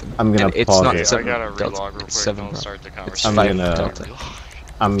it. I'm gonna pause it. I gotta relog real quick, don't start the conversation.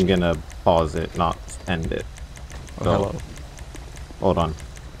 I'm gonna pause it, not end it. So, hello. Hold on.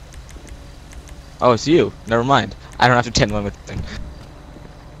 Oh, it's you. Never mind. I don't have to 10-1 with the thing.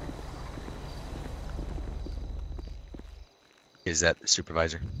 Is that the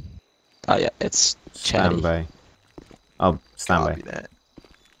supervisor? Oh yeah, it's chatty. Stand by. I'll stand by. That.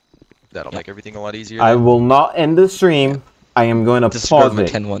 That'll make everything a lot easier. I will not end the stream. I am going to pause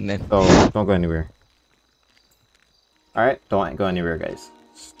it. 10-1 then. So don't go anywhere. Alright, don't go anywhere, guys.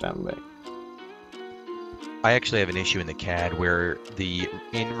 Stand by. I actually have an issue in the CAD where the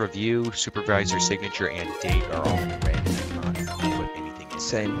in review, supervisor signature, and date are all in red and not put anything in.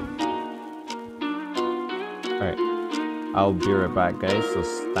 Same. Alright. I'll be right back, guys, so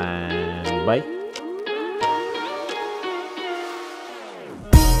stand by.